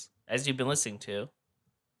this, as you've been listening to,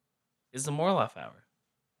 is the Morelauf Hour.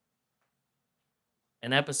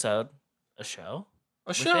 An episode, a show.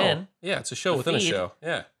 A show. Within Yeah, it's a show the within a feed show.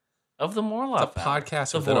 Yeah. Of the Morelauf It's a Hour.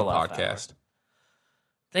 podcast The within a VORLAUF podcast. Hour.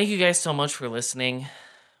 Thank you guys so much for listening.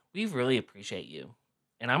 We really appreciate you.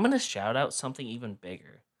 And I'm going to shout out something even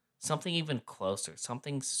bigger, something even closer,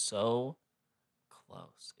 something so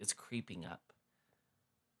close. It's creeping up.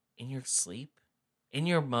 In your sleep, in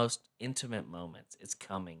your most intimate moments, it's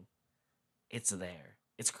coming. It's there.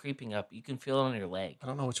 It's creeping up. You can feel it on your leg, I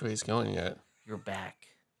don't know which way he's going yet. your back,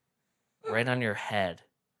 right on your head.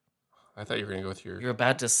 I thought you were going to go with your... You're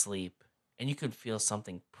about to sleep, and you could feel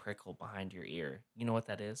something prickle behind your ear. You know what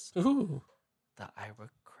that is? Ooh. The Iowa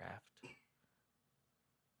Craft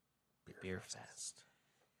Beer Fest.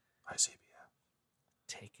 ICBF.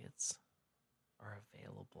 Tickets are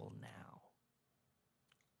available now.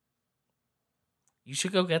 You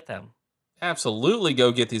should go get them. Absolutely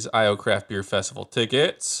go get these IO Craft Beer Festival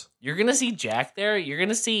tickets. You're going to see Jack there. You're going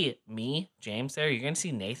to see me, James, there. You're going to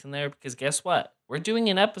see Nathan there because guess what? We're doing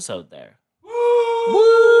an episode there.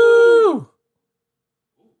 Woo!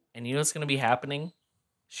 And you know what's going to be happening?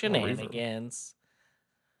 Shenanigans.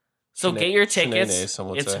 So Shena- get your Shenanigans, tickets. some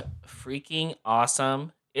would It's say. freaking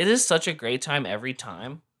awesome. It is such a great time every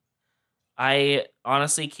time. I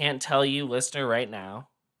honestly can't tell you, listener, right now,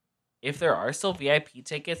 if there are still VIP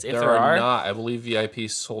tickets. If there are not. I believe VIP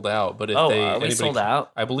sold out. But if are we anybody- sold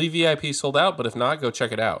out? I believe VIP sold out, but if not, go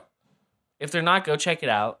check it out. If they're not, go check it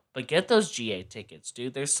out. But get those GA tickets,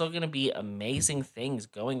 dude. There's still going to be amazing things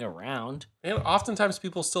going around. And oftentimes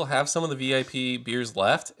people still have some of the VIP beers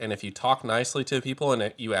left, and if you talk nicely to people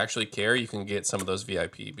and you actually care, you can get some of those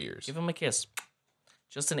VIP beers. Give them a kiss.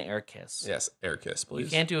 Just an air kiss. Yes, air kiss, please.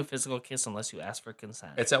 You can't do a physical kiss unless you ask for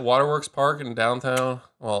consent. It's at Waterworks Park in downtown,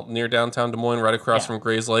 near downtown Des Moines, right across Yeah. from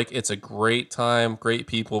Grays Lake. It's a great time, great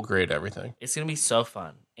people, great everything. It's going to be so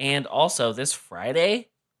fun. And also, this Friday,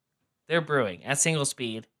 they're brewing at Single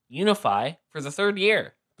Speed Unify for the 3rd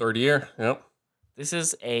year. 3rd year, yep. This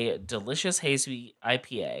is a delicious hazy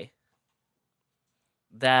IPA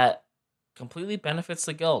that completely benefits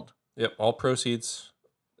the guild. Yep, all proceeds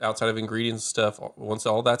outside of ingredients and stuff, once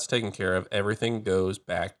all that's taken care of, everything goes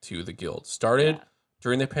back to the guild. Started Yeah.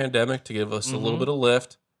 during the pandemic to give us a little Mhm. bit of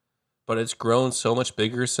lift, but it's grown so much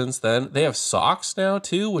bigger since then. They have socks now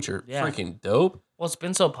too, which are Yeah. freaking dope. Well, it's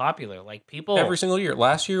been so popular. Like, people... Every single year.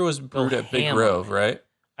 Last year was brewed at Big ham Grove, on it. right?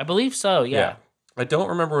 I believe so, yeah. I don't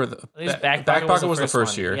remember where the I think it's Back Pocket was the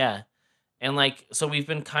first one. year. Yeah. And, like, so we've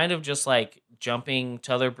been kind of just, like, jumping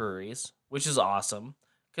to other breweries, which is awesome.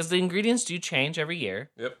 Because the ingredients do change every year.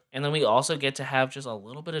 Yep. And then we also get to have just a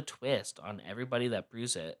little bit of twist on everybody that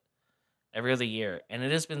brews it every other year. And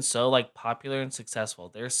it has been so, like, popular and successful.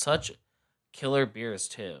 They're such killer beers,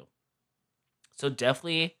 too. So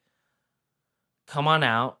definitely come on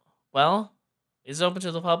out. Well, is it open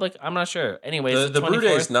to the public? I'm not sure. Anyways, The brew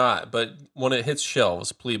day is 24th. not, but when it hits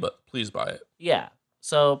shelves, please buy it. Yeah.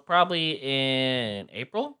 So probably in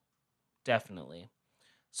April? Definitely.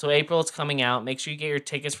 So April, it's coming out. Make sure you get your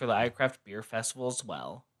tickets for the iCraft Beer Festival as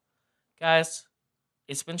well. Guys,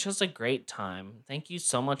 it's been just a great time. Thank you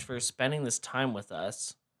so much for spending this time with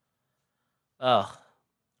us. Ugh,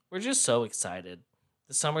 we're just so excited.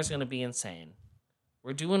 The summer's going to be insane.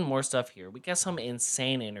 We're doing more stuff here. We got some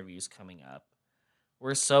insane interviews coming up.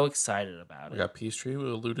 We're so excited about We it. got Peachtree. We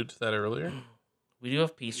alluded to that earlier. We do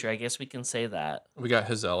have Peachtree. I guess we can say that. We got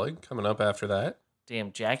Hazelig coming up after that.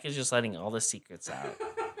 Damn, Jack is just letting all the secrets out.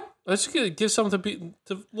 Let's give something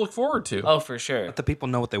to look forward to. Oh, for sure. Let the people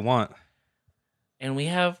know what they want. And we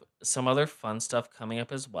have some other fun stuff coming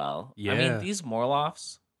up as well. I Yeah. mean, these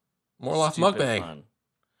Morelofs. Morelauf stupid mukbang. fun.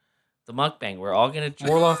 The mukbang. We're all gonna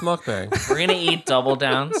Morelauf mukbang. we're gonna eat double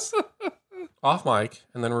downs Off mic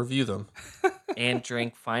and then review them. and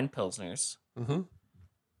drink fine pilsners. Mm-hmm.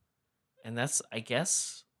 And that's, I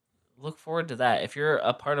guess, look forward to that. If you're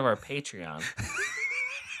a part of our Patreon,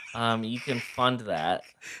 you can fund that.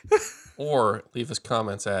 Or leave us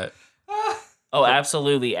comments at. Oh,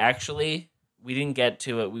 absolutely. Actually, we didn't get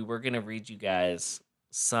to it. We were gonna read you guys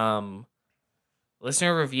some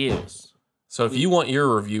listener reviews. So if you want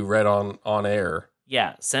your review read on air,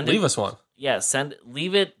 Yeah, send it. leave us one. Yeah,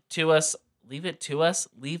 leave it to us. Leave it to us.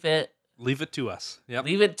 Leave it to us. Yep.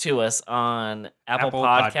 Leave it to us on Apple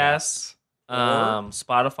Podcasts. Podcasts,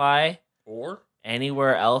 Spotify, Or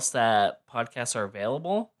anywhere else that podcasts are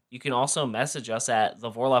available. You can also message us at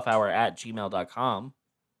thevorlaufhour@gmail.com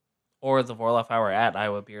or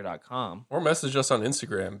thevorlaufhour@iowabeer.com. or message us on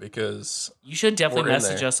Instagram because You should definitely We're in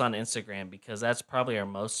message there. us on Instagram because that's probably our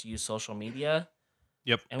most used social media.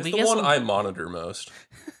 Yep. And it's we the get one some, I monitor most.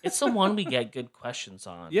 it's the one we get good questions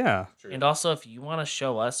on. Yeah. And also, if you want to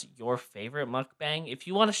show us your favorite mukbang, if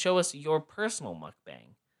you want to show us your personal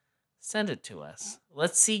mukbang, send it to us.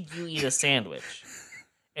 Let's see you eat a sandwich,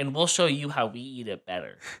 and we'll show you how we eat it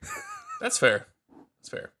better. That's fair. That's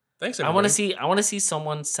fair. Thanks, I everybody. want to see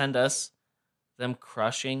someone send us them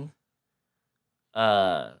crushing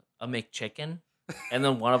a McChicken, and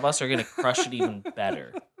then one of us are gonna crush it even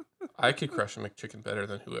better. I could crush a McChicken better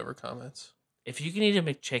than whoever comments. If you can eat a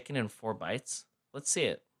McChicken in 4 bites, let's see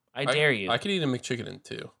it. I dare you. I could eat a McChicken in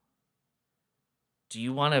 2. Do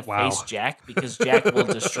you want to Wow. face Jack? Because Jack will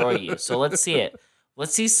destroy you. So let's see it.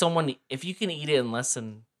 Let's see someone, if you can eat it in less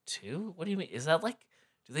than 2? What do you mean? Is that like,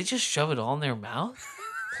 do they just shove it all in their mouth?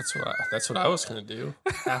 That's what I was gonna do.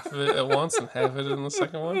 Half of it at once and half of it in the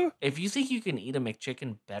second one. If you think you can eat a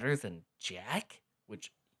McChicken better than Jack,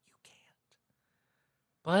 which you can't,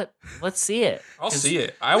 but let's see it. I'll 'Cause see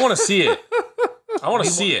it. I want to see it. I want to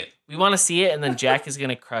see it. We want to see it, and then Jack is going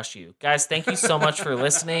to crush you. Guys, thank you so much for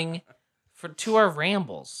listening to our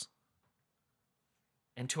rambles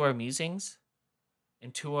and to our musings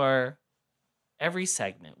and to our every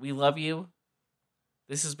segment. We love you.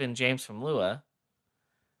 This has been James from Lua.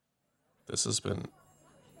 This has been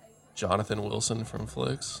Jonathan Wilson from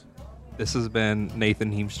Flicks. This has been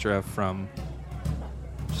Nathan Heemstra from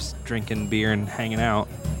just drinking beer and hanging out.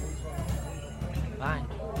 Bye.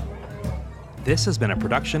 This has been a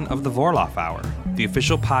production of the VORLAUF Hour, the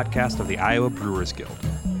official podcast of the Iowa Brewers Guild.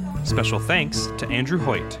 Special thanks to Andrew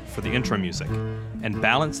Hoyt for the intro music and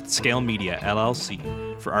Balanced Scale Media, LLC,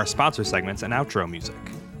 for our sponsor segments and outro music.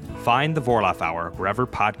 Find the VORLAUF Hour wherever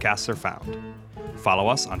podcasts are found. Follow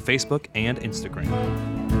us on Facebook and Instagram.